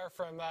bites there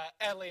from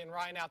Edly and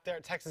Ryan out there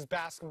at Texas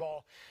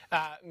Basketball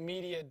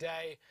Media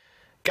Day.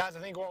 Guys, I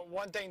think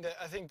one thing that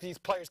I think these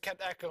players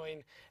kept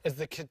echoing is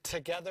the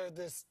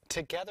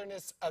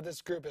togetherness of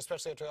this group,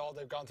 especially after all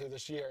they've gone through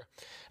this year.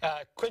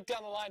 Quick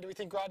down the line, do we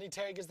think Rodney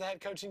Terry gets the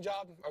head coaching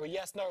job? Are we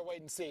yes, no, or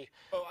wait and see?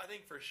 Oh, I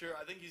think for sure.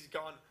 I think he's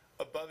gone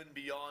above and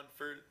beyond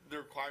for the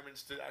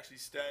requirements to actually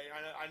stay.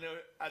 I know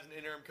as an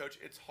interim coach,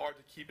 it's hard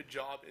to keep a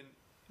job in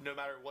no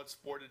matter what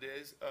sport it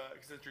is,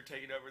 since you're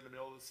taking over in the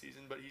middle of the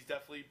season. But he's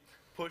definitely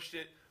pushed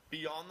it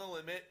beyond the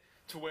limit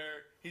to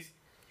where he's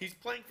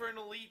playing for an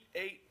Elite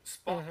 8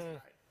 spot tonight.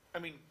 I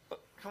mean,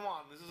 come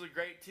on, this is a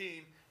great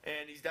team,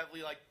 and he's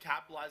definitely like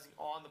capitalizing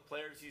on the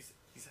players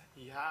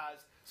he has.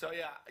 So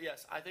yeah,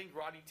 yes, I think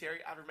Rodney Terry,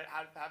 after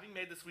having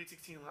made the Sweet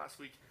 16 last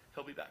week,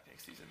 he'll be back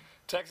next season.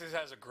 Texas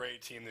has a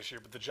great team this year,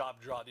 but the job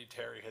Rodney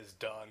Terry has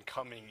done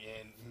coming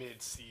in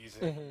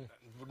mid-season,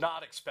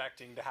 not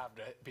expecting to have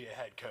to be a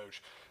head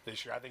coach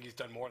this year. I think he's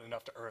done more than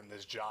enough to earn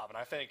this job, and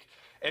I think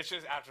it's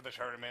just after the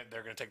tournament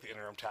they're going to take the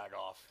interim tag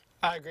off.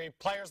 I agree.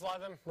 Players love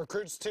him.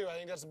 Recruits, too. I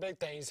think that's a big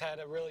thing. He's had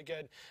a really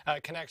good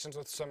connections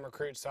with some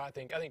recruits. So I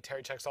think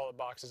Terry checks all the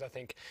boxes. I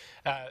think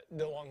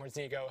the Longhorns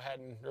need to go ahead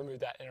and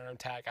remove that interim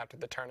tag after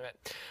the tournament.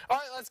 All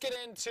right, let's get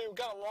into,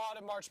 got a lot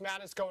of March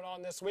Madness going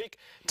on this week.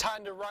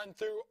 Time to run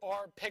through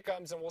our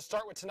pick'ems, and we'll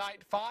start with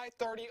tonight,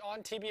 5:30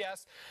 on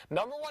TBS.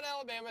 Number 1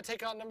 Alabama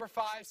taking on number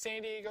 5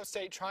 San Diego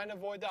State, trying to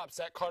avoid the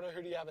upset. Carter,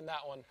 who do you have in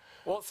that one?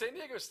 Well, San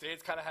Diego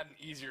State's kind of had an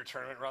easier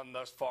tournament run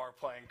thus far,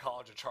 playing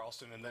College of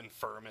Charleston and then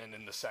Furman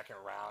in the second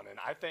round. And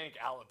I think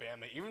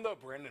Alabama, even though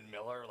Brandon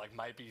Miller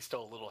might be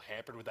still a little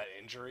hampered with that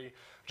injury,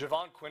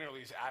 Javon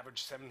Quinterly's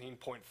averaged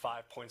 17.5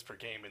 points per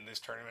game in this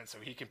tournament, so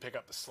he can pick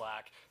up the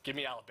slack. Give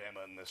me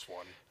Alabama in this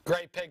one.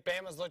 Great pick.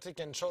 Bama's looked in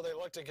control. They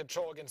looked in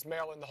control against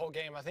Maryland the whole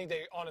game. I think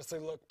they honestly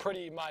look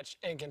pretty much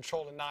in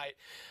control tonight.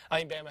 I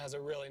think Bama has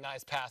a really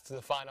nice path to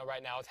the final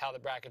right now with how the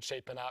bracket's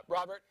shaping up.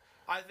 Robert?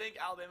 I think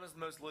Alabama's the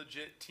most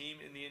legit team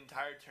in the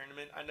entire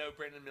tournament. I know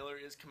Brandon Miller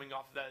is coming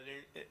off of that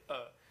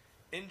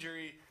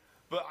injury,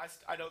 but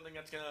I don't think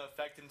that's going to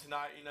affect him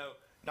tonight.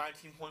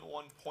 19.1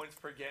 points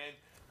per game.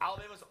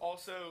 Alabama's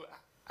also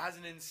has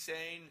an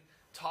insane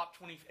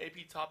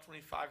AP top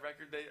 25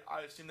 record.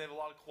 I assume they have a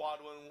lot of quad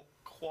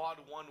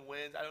one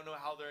wins. I don't know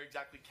how they're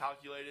exactly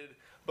calculated,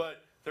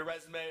 but their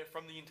resume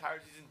from the entire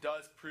season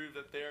does prove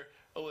that they're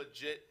a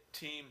legit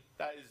team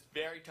that is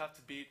very tough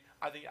to beat.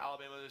 I think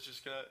Alabama is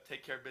just going to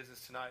take care of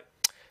business tonight.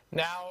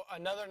 Now,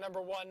 another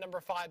number 1,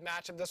 number 5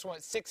 matchup. This one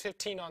at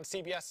 6:15 on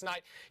CBS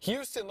tonight.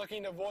 Houston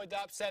looking to avoid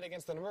the upset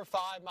against the number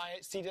 5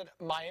 seeded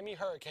Miami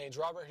Hurricanes.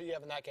 Robert, who do you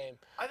have in that game?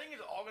 I think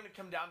it's all going to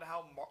come down to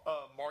how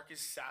Marcus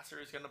Sasser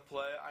is going to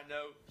play. I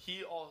know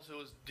he also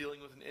is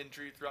dealing with an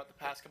injury throughout the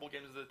past couple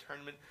games of the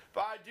tournament,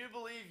 but I do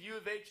believe U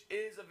of H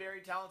is a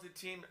very talented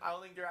team. I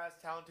don't think they're as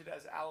talented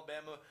as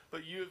Alabama,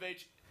 but U of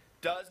H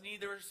does need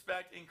the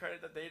respect and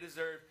credit that they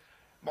deserve.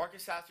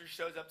 Marcus Sasser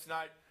shows up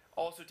tonight,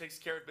 also takes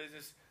care of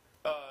business.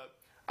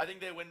 I think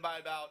they win by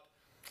about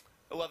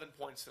 11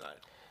 points tonight.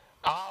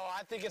 Oh,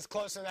 I think it's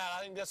closer than that.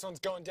 I think this one's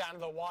going down to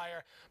the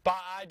wire. But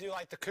I do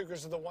like the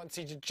Cougars of the 1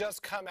 seed to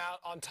just come out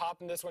on top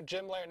in this one.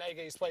 Jim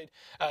Larinaga,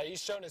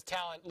 he's shown his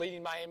talent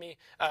leading Miami.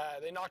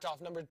 They knocked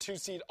off number 2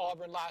 seed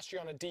Auburn last year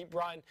on a deep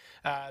run.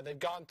 They've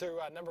gone through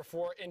number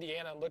 4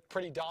 Indiana and looked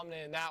pretty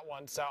dominant in that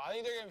one. So I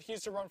think they're going to have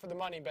Houston run for the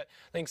money, but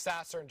I think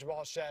Sasser and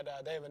Jabal Shed,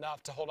 they have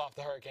enough to hold off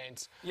the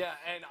Hurricanes. Yeah,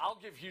 and I'll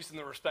give Houston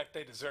the respect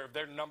they deserve.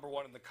 They're number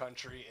 1 in the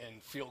country in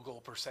field goal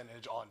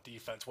percentage on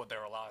defense, what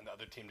they're allowing the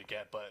other team to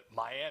get. But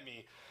Miami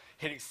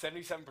hitting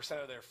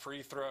 77% of their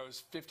free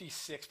throws,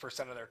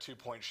 56% of their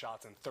two-point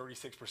shots, and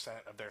 36%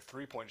 of their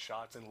three-point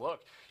shots. And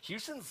look,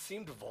 Houston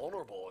seemed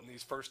vulnerable in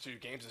these first 2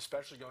 games,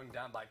 especially going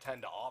down by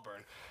 10 to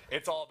Auburn.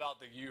 It's all about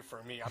the U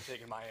for me. I'm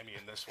taking Miami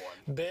in this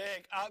one.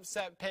 Big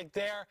upset pick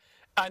there.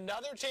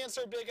 Another chance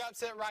for a big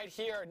upset right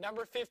here.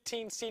 Number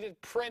 15 seeded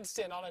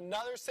Princeton on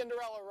another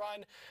Cinderella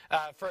run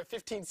for a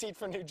 15 seed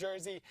from New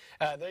Jersey.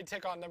 They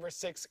take on number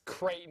 6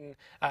 Creighton,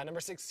 number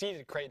 6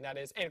 seeded Creighton, that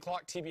is. 8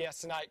 o'clock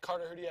TBS tonight.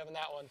 Carter, who do you have in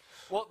that one?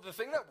 Well, the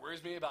thing that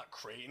worries me about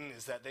Creighton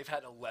is that they've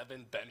had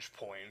 11 bench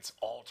points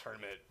all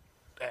tournament,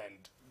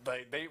 and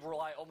they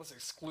rely almost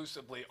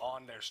exclusively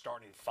on their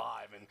starting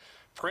 5. And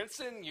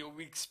Princeton,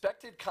 we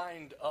expected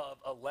kind of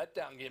a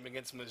letdown game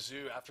against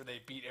Mizzou after they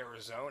beat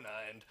Arizona,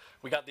 and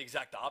we got the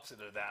exact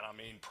opposite of that. I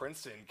mean,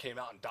 Princeton came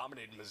out and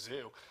dominated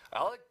Mizzou.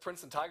 I like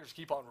Princeton Tigers to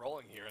keep on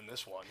rolling here in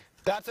this one.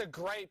 That's a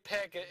great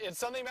pick. It's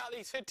something about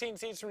these 15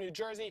 seeds from New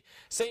Jersey.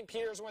 St.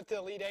 Peter's went to the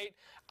Elite 8.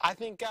 I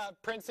think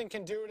Princeton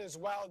can do it as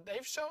well.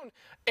 They've shown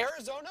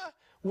Arizona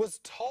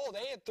was tall.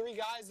 They had 3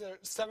 guys that are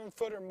 7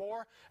 foot or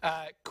more.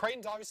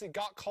 Creighton's obviously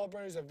got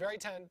Colburn, who's a very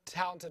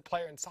talented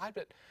player inside,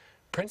 but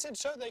Princeton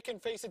showed they can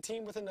face a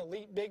team with an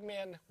elite big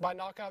man by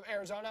knocking off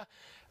Arizona.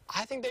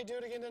 I think they do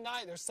it again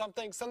tonight. There's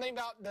something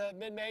about the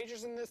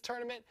mid-majors in this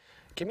tournament.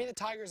 Give me the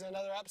Tigers in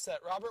another upset.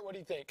 Robert, what do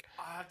you think?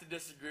 I have to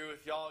disagree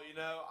with y'all.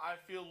 I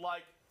feel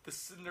like the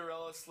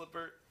Cinderella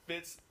slipper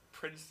fits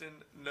Princeton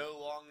no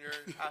longer.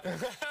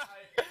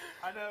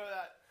 I know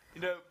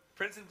that,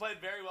 Princeton played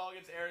very well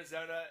against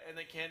Arizona, and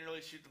they can't really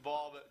shoot the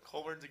ball, but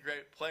Colburn's a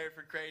great player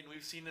for Creighton.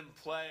 We've seen him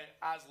play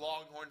as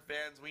Longhorn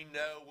fans. We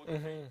know what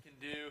Creighton can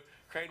do.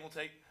 Creighton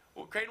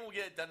will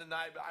get it done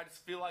tonight, but I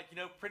just feel like,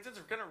 Princeton's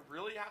going to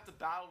really have to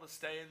battle to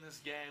stay in this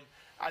game.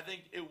 I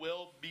think it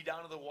will be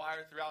down to the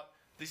wire throughout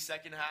the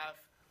second half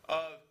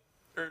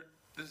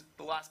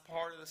the last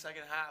part of the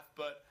second half,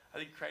 but I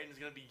think Creighton's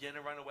going to begin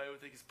to run away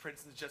with it because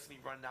Princeton's just going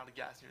to be running out of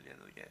gas near the end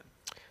of the game.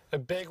 A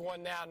big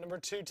one now. Number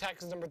 2,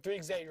 Texas. Number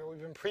 3, Xavier. We've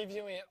been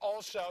previewing it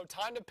all show.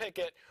 Time to pick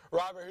it.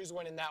 Robert, who's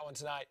winning that one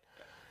tonight?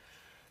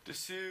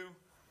 Dessou,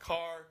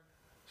 Carr,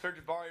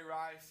 Jabari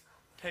Rice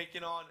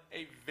taking on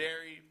a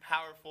very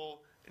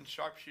powerful and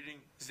sharpshooting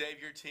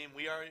Xavier team.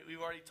 We've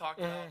already talked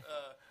about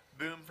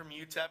Boom from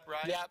UTEP,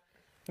 right? Yep,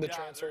 the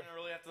transfer. They're going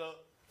to really have to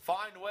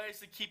find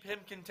ways to keep him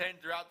contained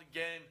throughout the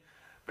game.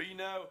 But,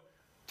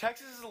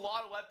 Texas has a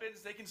lot of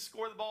weapons. They can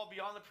score the ball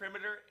beyond the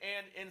perimeter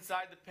and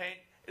inside the paint.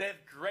 They have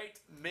great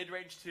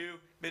mid-range, too.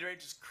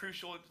 Mid-range is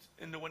crucial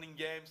in the winning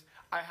games.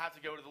 I have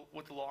to go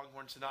with the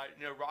Longhorns tonight.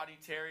 Rodney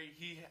Terry,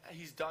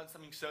 he's done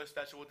something so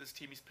special with this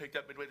team he's picked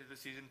up midway through the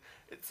season.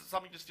 It's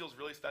something just feels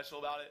really special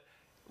about it.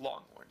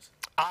 Longhorns.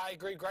 I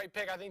agree. Great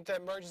pick. I think the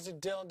emergence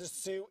of Dylan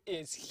Dessou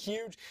is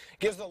huge.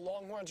 Gives the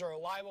Longhorns a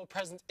reliable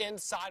presence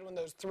inside when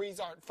those threes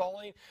aren't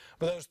falling.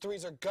 But those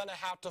threes are going to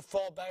have to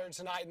fall better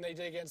tonight than they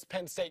did against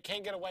Penn State.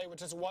 Can't get away with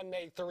just one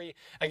made three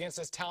against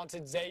this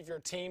talented Xavier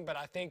team. But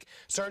I think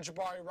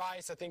Jabari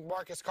Rice, I think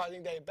Marcus Carr, I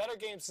think they have better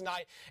games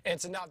tonight. And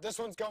tonight, this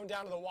one's going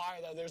down to the wire,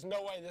 though. There's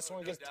no way this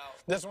one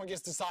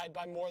gets decided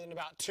by more than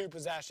about 2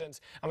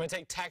 possessions. I'm going to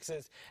take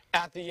Texas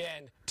at the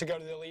end to go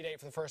to the Elite Eight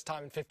for the first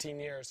time in 15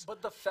 years.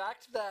 But the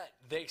fact that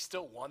they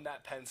still won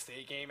that Penn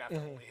State game after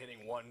only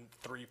hitting 1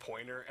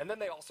 3-pointer, and then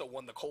they also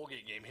won the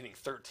Colgate game hitting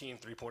 13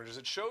 3-pointers,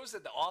 it shows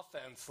that the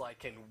offense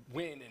can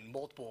win in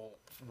multiple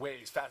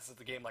ways. Facets of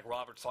the game, like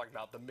Robert's talking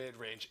about, the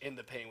mid-range in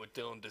the paint with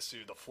Dylan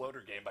Dessou, the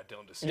floater game by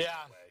Dylan Dessou has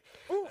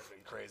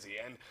been crazy.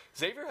 And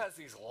Xavier has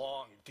these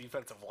long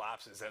defensive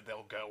lapses that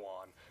they'll go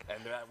on,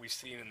 and that we've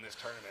seen in this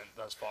tournament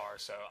thus far.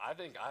 So I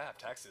think I have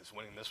Texas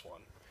winning this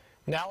one.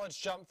 Now let's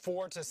jump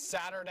forward to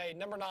Saturday.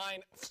 Number 9,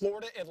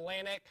 Florida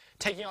Atlantic,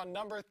 taking on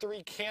number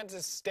 3,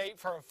 Kansas State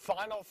for a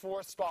Final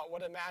Four spot.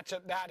 What a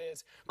matchup that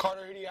is.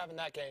 Carter, who do you have in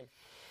that game?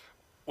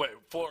 Wait,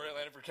 Florida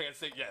Atlantic for Kansas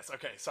State? Yes.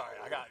 Okay, sorry.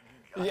 I got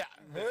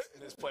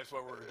misplaced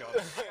where we were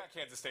going. I got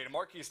Kansas State. And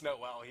Marquise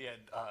Noel, he had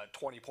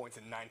 20 points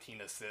and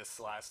 19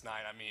 assists last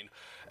night. I mean,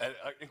 an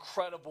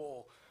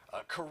incredible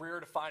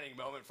career-defining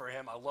moment for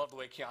him. I love the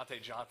way Keontae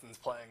Johnson's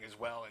playing as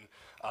well. And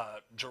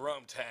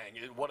Jerome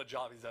Tang, what a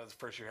job he's done as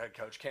first-year head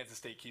coach. Kansas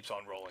State keeps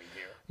on rolling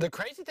here. The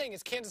crazy thing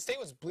is Kansas State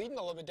was bleeding a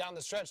little bit down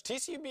the stretch.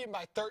 TCU beat them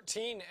by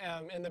 13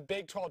 in the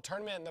Big 12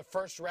 tournament in the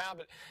first round,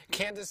 but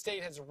Kansas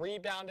State has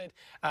rebounded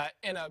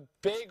in a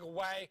big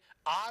way.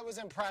 I was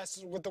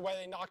impressed with the way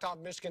they knocked off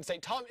Michigan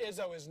State. Tom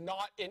Izzo is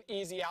not an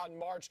easy out in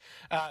March.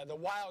 The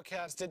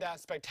Wildcats did that in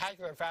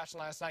spectacular fashion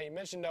last night. You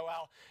mentioned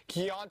Noel.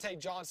 Keontae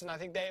Johnson, I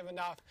think they have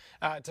enough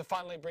to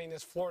finally bring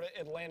this Florida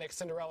Atlantic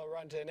Cinderella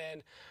run to an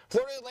end.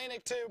 Florida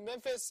Atlantic, too.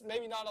 Memphis,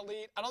 maybe not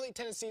elite. I don't think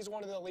Tennessee is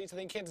one of the elites. I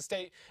think Kansas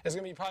State is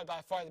going to be probably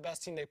by far the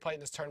best team they've played in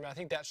this tournament. I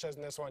think that shows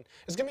in this one.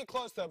 It's going to be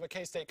close, though, but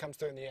K-State comes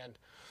through in the end.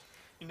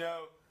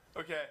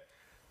 Okay.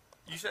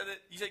 You said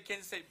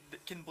Kansas State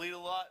can bleed a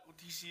lot with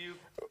TCU.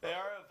 They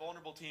are a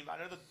vulnerable team. I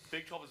know the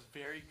Big 12 is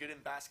very good in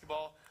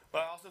basketball, but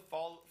I also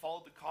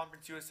followed the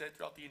Conference USA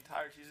throughout the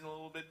entire season a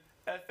little bit.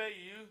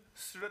 FAU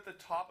stood at the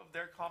top of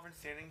their conference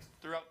standings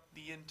throughout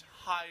the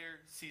entire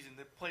season.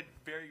 They played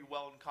very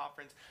well in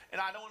conference. And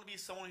I don't want to be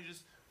someone who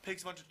just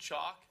picks a bunch of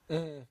chalk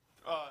to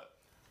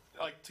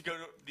go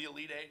to the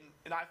Elite Eight.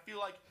 And I feel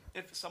like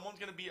if someone's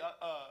going to be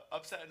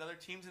upset another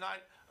team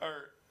tonight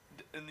or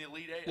in the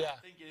Elite Eight,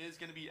 I think it is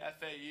going to be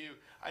FAU.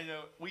 I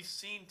know we've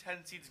seen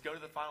 10 seeds go to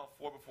the Final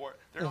Four before.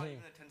 They're not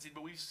even a 10 seed,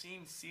 but we've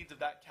seen seeds of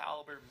that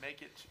caliber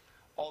make it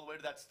all the way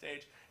to that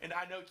stage. And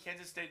I know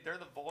Kansas State, they're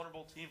the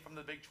vulnerable team from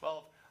the Big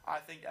 12. I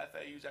think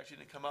FAU is actually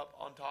going to come up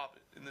on top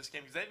in this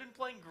game because they've been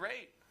playing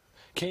great.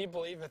 Can you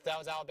believe if that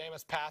was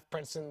Alabama's path,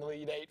 Princeton, the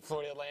Elite Eight,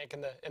 Florida Atlantic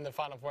in the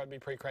Final Four? It'd be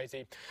pretty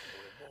crazy.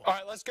 All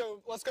right, let's go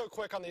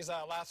quick on these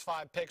last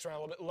 5 picks. We're a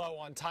little bit low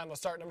on time.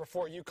 Let's start number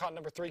 4, UConn,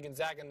 number 3,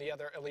 Gonzaga, in the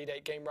other Elite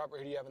Eight game. Robert,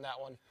 who do you have in that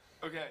one?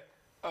 Okay.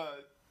 I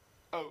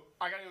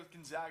got to go with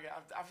Gonzaga.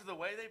 After the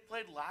way they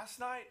played last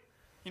night,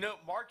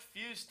 Mark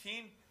Few's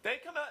team, they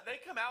come out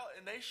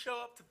and they show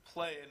up to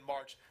play in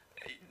March.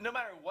 No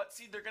matter what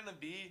seed they're going to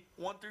be,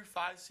 1 through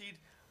 5 seed,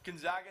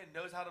 Gonzaga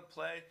knows how to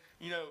play.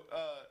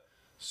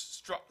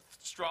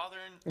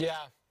 Strathern. Yeah.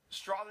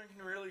 Strathern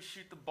can really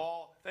shoot the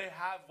ball. They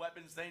have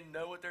weapons. They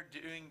know what they're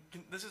doing.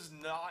 This is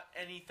not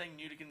anything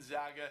new to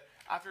Gonzaga.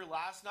 After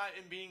last night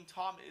and beating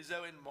Tom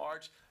Izzo in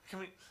March,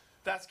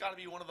 that's got to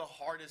be one of the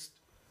hardest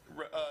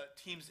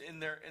teams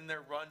in their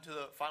run to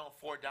the Final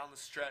Four down the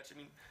stretch. I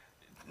mean,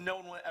 no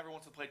one ever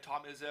wants to play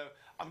Tom Izzo.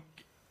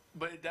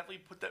 but it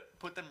definitely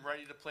put them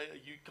ready to play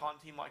a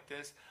UConn team like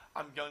this.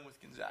 I'm going with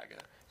Gonzaga.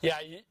 Yeah,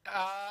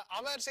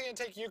 I'm actually going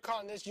to take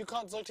UConn.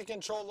 UConn's looked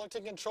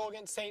in control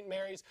against St.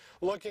 Mary's,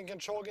 looked in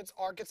control against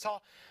Arkansas.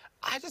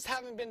 I just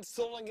haven't been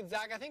sold on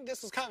Gonzaga. I think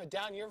this was kind of a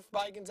down year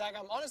by Gonzaga.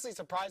 I'm honestly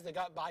surprised they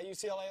got by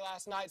UCLA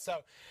last night. So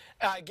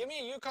give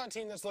me a UConn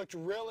team that's looked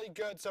really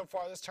good so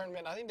far this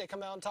tournament. I think they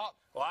come out on top.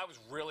 Well, I was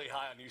really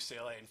high on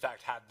UCLA. In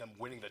fact, had them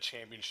winning the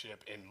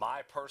championship in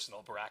my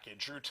personal bracket.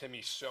 Drew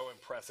Timme, so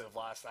impressive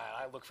last night.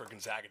 I look for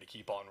Gonzaga to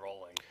keep on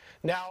rolling.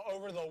 Now,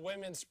 over the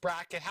women's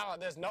bracket, how about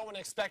this? No one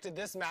expected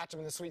this matchup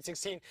in the Sweet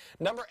 16.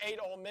 Number 8,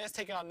 Ole Miss,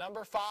 taking on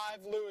number 5,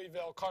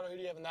 Louisville. Carter, who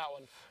do you have in that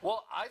one?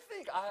 Well, I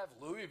think I have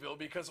Louisville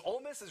because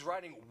Ole Miss is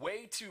riding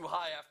way too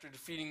high after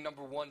defeating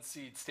number 1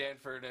 seed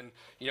Stanford. And,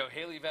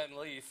 Haley Van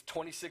Leith,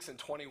 26 and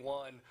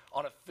 21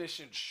 on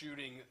efficient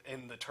shooting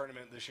in the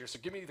tournament this year. So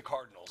give me the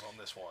Cardinals on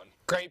this one.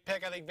 Great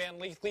pick. I think Van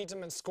Leith leads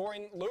them in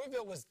scoring.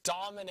 Louisville was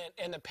dominant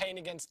in the paint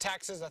against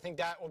Texas. I think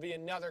that will be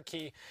another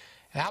key.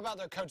 And how about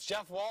their coach,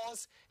 Jeff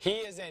Wallace? He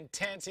is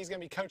intense. He's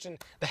going to be coaching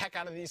the heck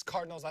out of these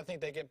Cardinals. I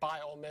think they get by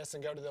Ole Miss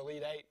and go to the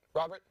Elite 8.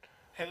 Robert?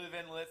 Haley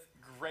Van Lith,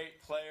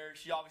 great player.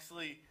 She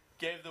obviously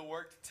gave the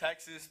work to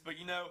Texas. But,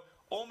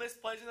 Ole Miss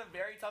plays in a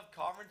very tough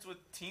conference with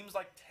teams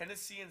like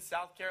Tennessee and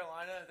South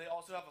Carolina. They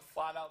also have a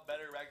flat-out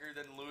better record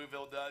than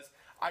Louisville does.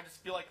 I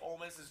just feel like Ole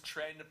Miss is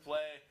trained to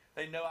play.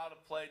 They know how to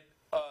play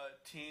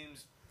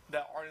teams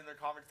that aren't in their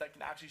conference that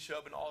can actually show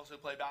up and also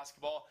play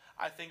basketball.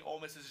 I think Ole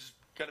Miss is just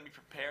going to be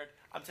prepared.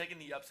 I'm taking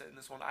the upset in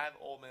this one. I have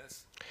Ole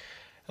Miss.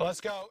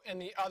 Let's go in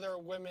the other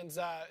women's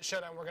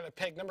showdown. We're going to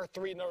pick number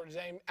 3 Notre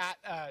Dame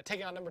at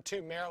taking on number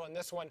 2 Maryland.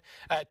 This one,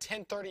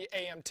 10:30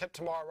 a.m. tip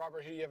tomorrow.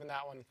 Robert, who do you have in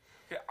that one?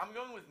 Okay, I'm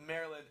going with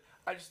Maryland.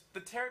 The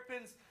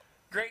Terrapins,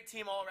 great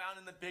team all around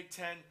in the Big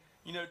Ten.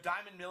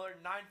 Diamond Miller,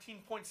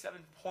 19.7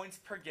 points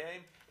per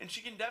game, and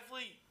she can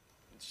definitely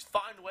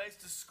find ways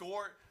to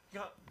score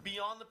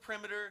beyond the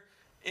perimeter,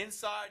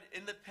 inside,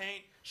 in the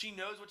paint. She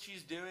knows what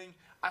she's doing.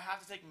 I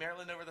have to take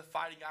Maryland over the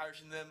Fighting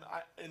Irish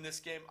in this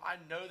game. I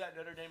know that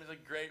Notre Dame is a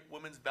great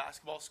women's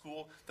basketball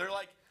school. They're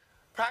like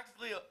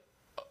practically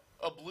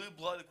a blue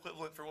blood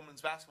equivalent for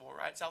women's basketball,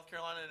 right? South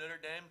Carolina and Notre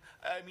Dame.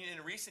 I mean,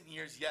 in recent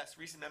years, yes,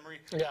 recent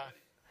memory. Yeah.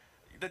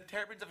 The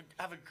Terrapins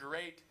have a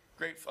great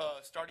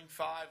starting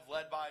 5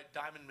 led by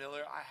Diamond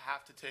Miller. I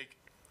have to take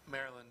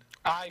Maryland.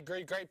 I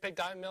agree. Great pick.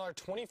 Diamond Miller,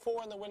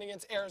 24 in the win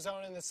against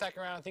Arizona in the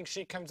second round. I think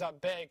she comes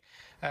up big.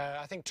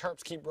 I think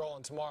Terps keep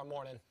rolling tomorrow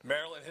morning.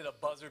 Maryland hit a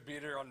buzzer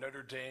beater on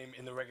Notre Dame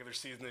in the regular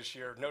season this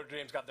year. Notre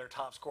Dame's got their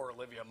top scorer,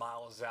 Olivia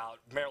Miles, out.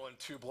 Maryland,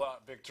 2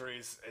 blowout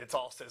victories. It's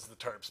all says the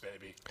Terps,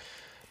 baby.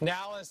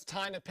 Now it's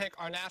time to pick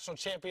our national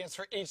champions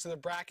for each of the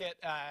bracket.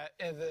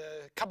 In the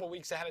couple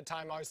weeks ahead of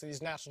time, obviously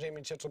these national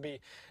championships will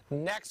be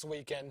next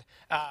weekend.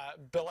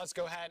 But let's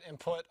go ahead and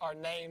put our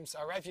names,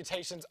 our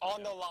reputations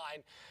on the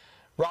line.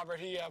 Robert,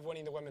 who do you have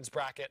winning the women's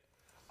bracket?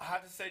 I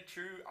have to say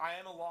true. I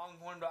am a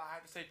Longhorn, but I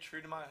have to say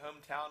true to my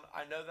hometown.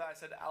 I know that I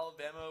said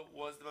Alabama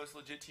was the most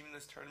legit team in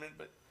this tournament,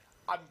 but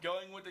I'm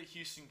going with the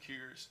Houston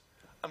Cougars.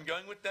 I'm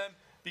going with them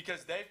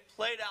because they've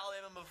played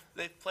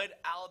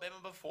Alabama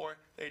before.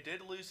 They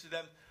did lose to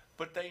them,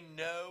 but they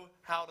know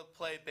how to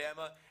play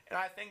Bama, and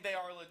I think they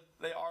are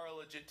a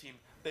legit team.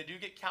 They do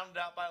get counted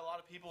out by a lot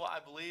of people, I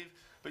believe,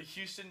 but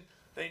Houston,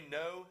 they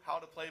know how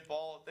to play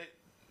ball.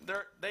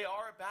 They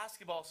are a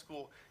basketball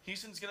school.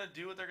 Houston's going to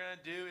do what they're going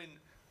to do, and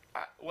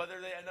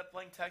whether they end up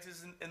playing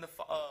Texas in the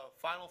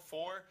Final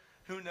Four,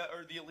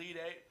 or the Elite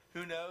 8,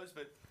 who knows,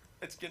 but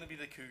it's going to be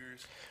the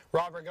Cougars.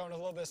 Robert, going a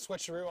little bit of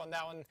switcheroo on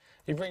that one.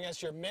 You bring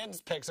us your men's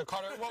pick. So,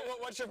 Carter,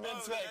 what's your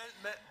men's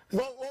pick?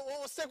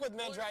 We'll stick with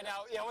men's right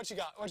now. Yeah, what you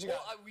got?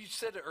 We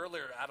said it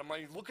earlier, Adam.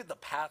 I mean, look at the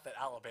path that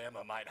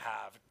Alabama might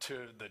have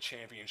to the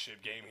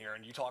championship game here.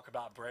 And you talk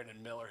about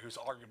Brandon Miller, who's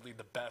arguably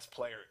the best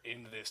player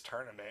in this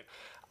tournament.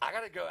 I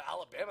got to go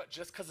Alabama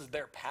just because of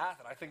their path.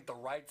 And I think the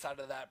right side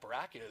of that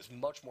bracket is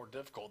much more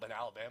difficult than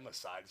Alabama's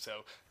side.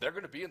 So they're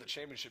going to be in the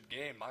championship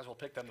game. Might as well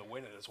pick them to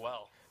win it as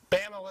well.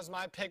 Bama was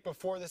my pick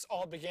before this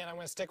all began. I'm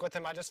going to stick with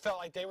them. I just felt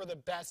like they were the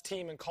best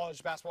team in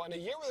college basketball. In a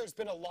year where there's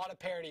been a lot of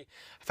parity,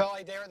 I felt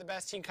like they were the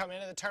best team coming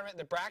into the tournament.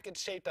 The bracket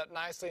shaped up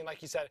nicely, and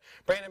like you said,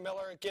 Brandon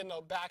Miller getting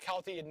back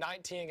healthy at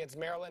 19 against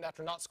Maryland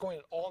after not scoring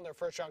at all in their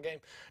first-round game.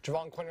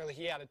 Javon Quinterly,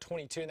 he had a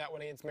 22 in that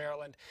one against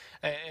Maryland.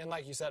 And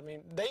like you said, I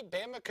mean,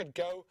 Bama could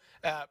go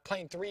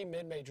playing 3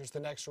 mid-majors the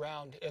next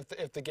round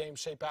if the games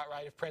shape out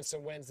right. If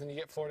Princeton wins, then you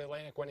get Florida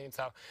Atlantic winning.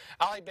 So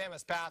I like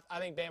Bama's path. I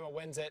think Bama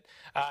wins it.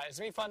 It's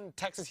going to be fun.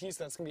 Texas-Houston,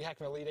 it's going to be a heck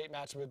of an Elite 8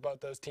 matchup if both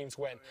those teams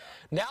win.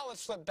 Now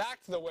let's flip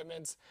back to the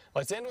women's.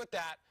 Let's end with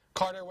that.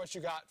 Carter, what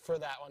you got for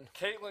that one?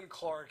 Caitlin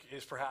Clark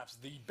is perhaps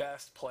the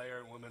best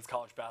player in women's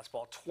college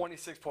basketball.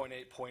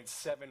 26.8 points,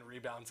 7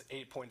 rebounds,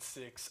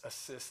 8.6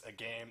 assists a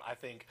game. I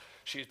think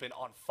she's been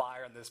on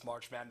fire in this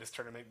March Madness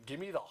tournament. Give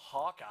me the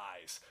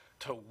Hawkeyes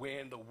to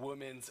win the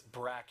women's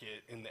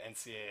bracket in the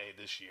NCAA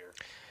this year.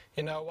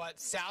 You know what?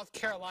 South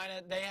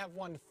Carolina, they have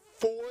won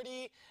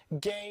 40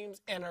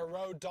 games in a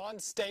row. Dawn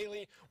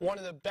Staley, one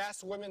of the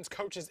best women's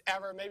coaches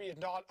ever, maybe if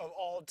not of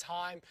all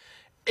time.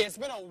 it's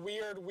been a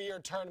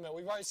weird tournament.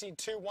 We've already seen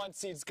 2 1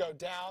 seeds go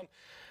down,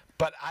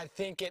 but I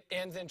think it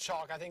ends in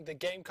chalk. I think the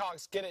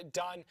Gamecocks get it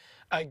done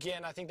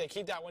again. I think they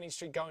keep that winning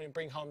streak going and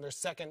bring home their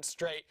 2nd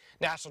straight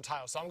national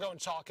title. So I'm going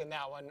chalk in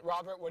that one.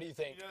 Robert, what do you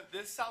think? You know,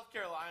 this South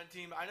Carolina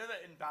team, I know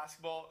that in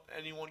basketball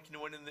anyone can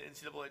win in the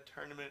NCAA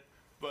tournament,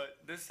 but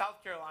this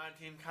South Carolina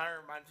team kind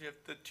of reminds me of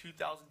the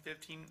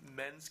 2015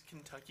 men's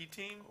Kentucky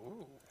team.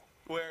 Ooh.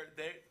 Where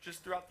they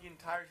just throughout the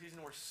entire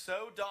season were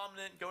so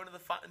dominant going to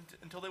the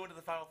until they went to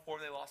the Final Four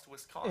and they lost to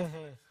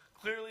Wisconsin.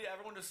 Clearly,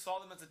 everyone just saw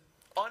them as an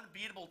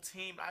unbeatable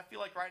team. I feel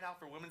like right now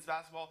for women's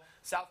basketball,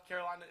 South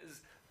Carolina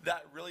is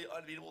that really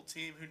unbeatable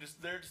team who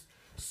they're just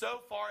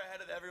so far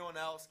ahead of everyone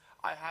else.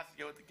 I have to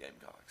go with the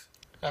Gamecocks.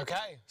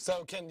 Okay,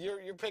 so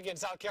you're picking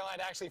South Carolina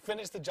to actually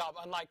finish the job,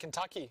 unlike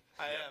Kentucky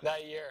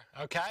that year.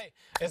 Okay,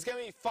 it's going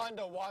to be fun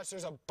to watch.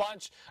 There's a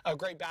bunch of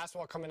great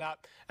basketball coming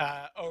up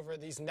over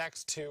these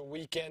next 2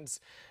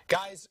 weekends.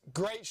 Guys,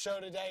 great show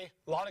today.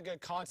 A lot of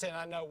good content.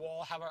 I know we'll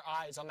all have our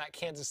eyes on that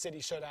Kansas City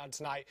showdown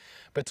tonight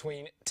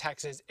between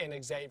Texas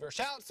and Xavier.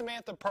 Shout out to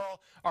Samantha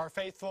Pearl, our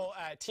faithful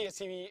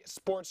TSTV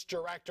sports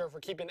director, for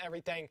keeping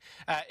everything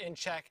in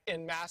check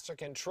and master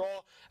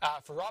control.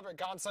 For Robert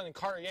Gonsoulin and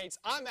Carter Yates,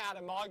 I'm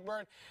Adam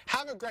Ogburn.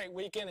 Have a great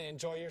weekend and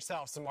enjoy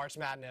yourself some March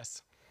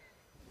Madness.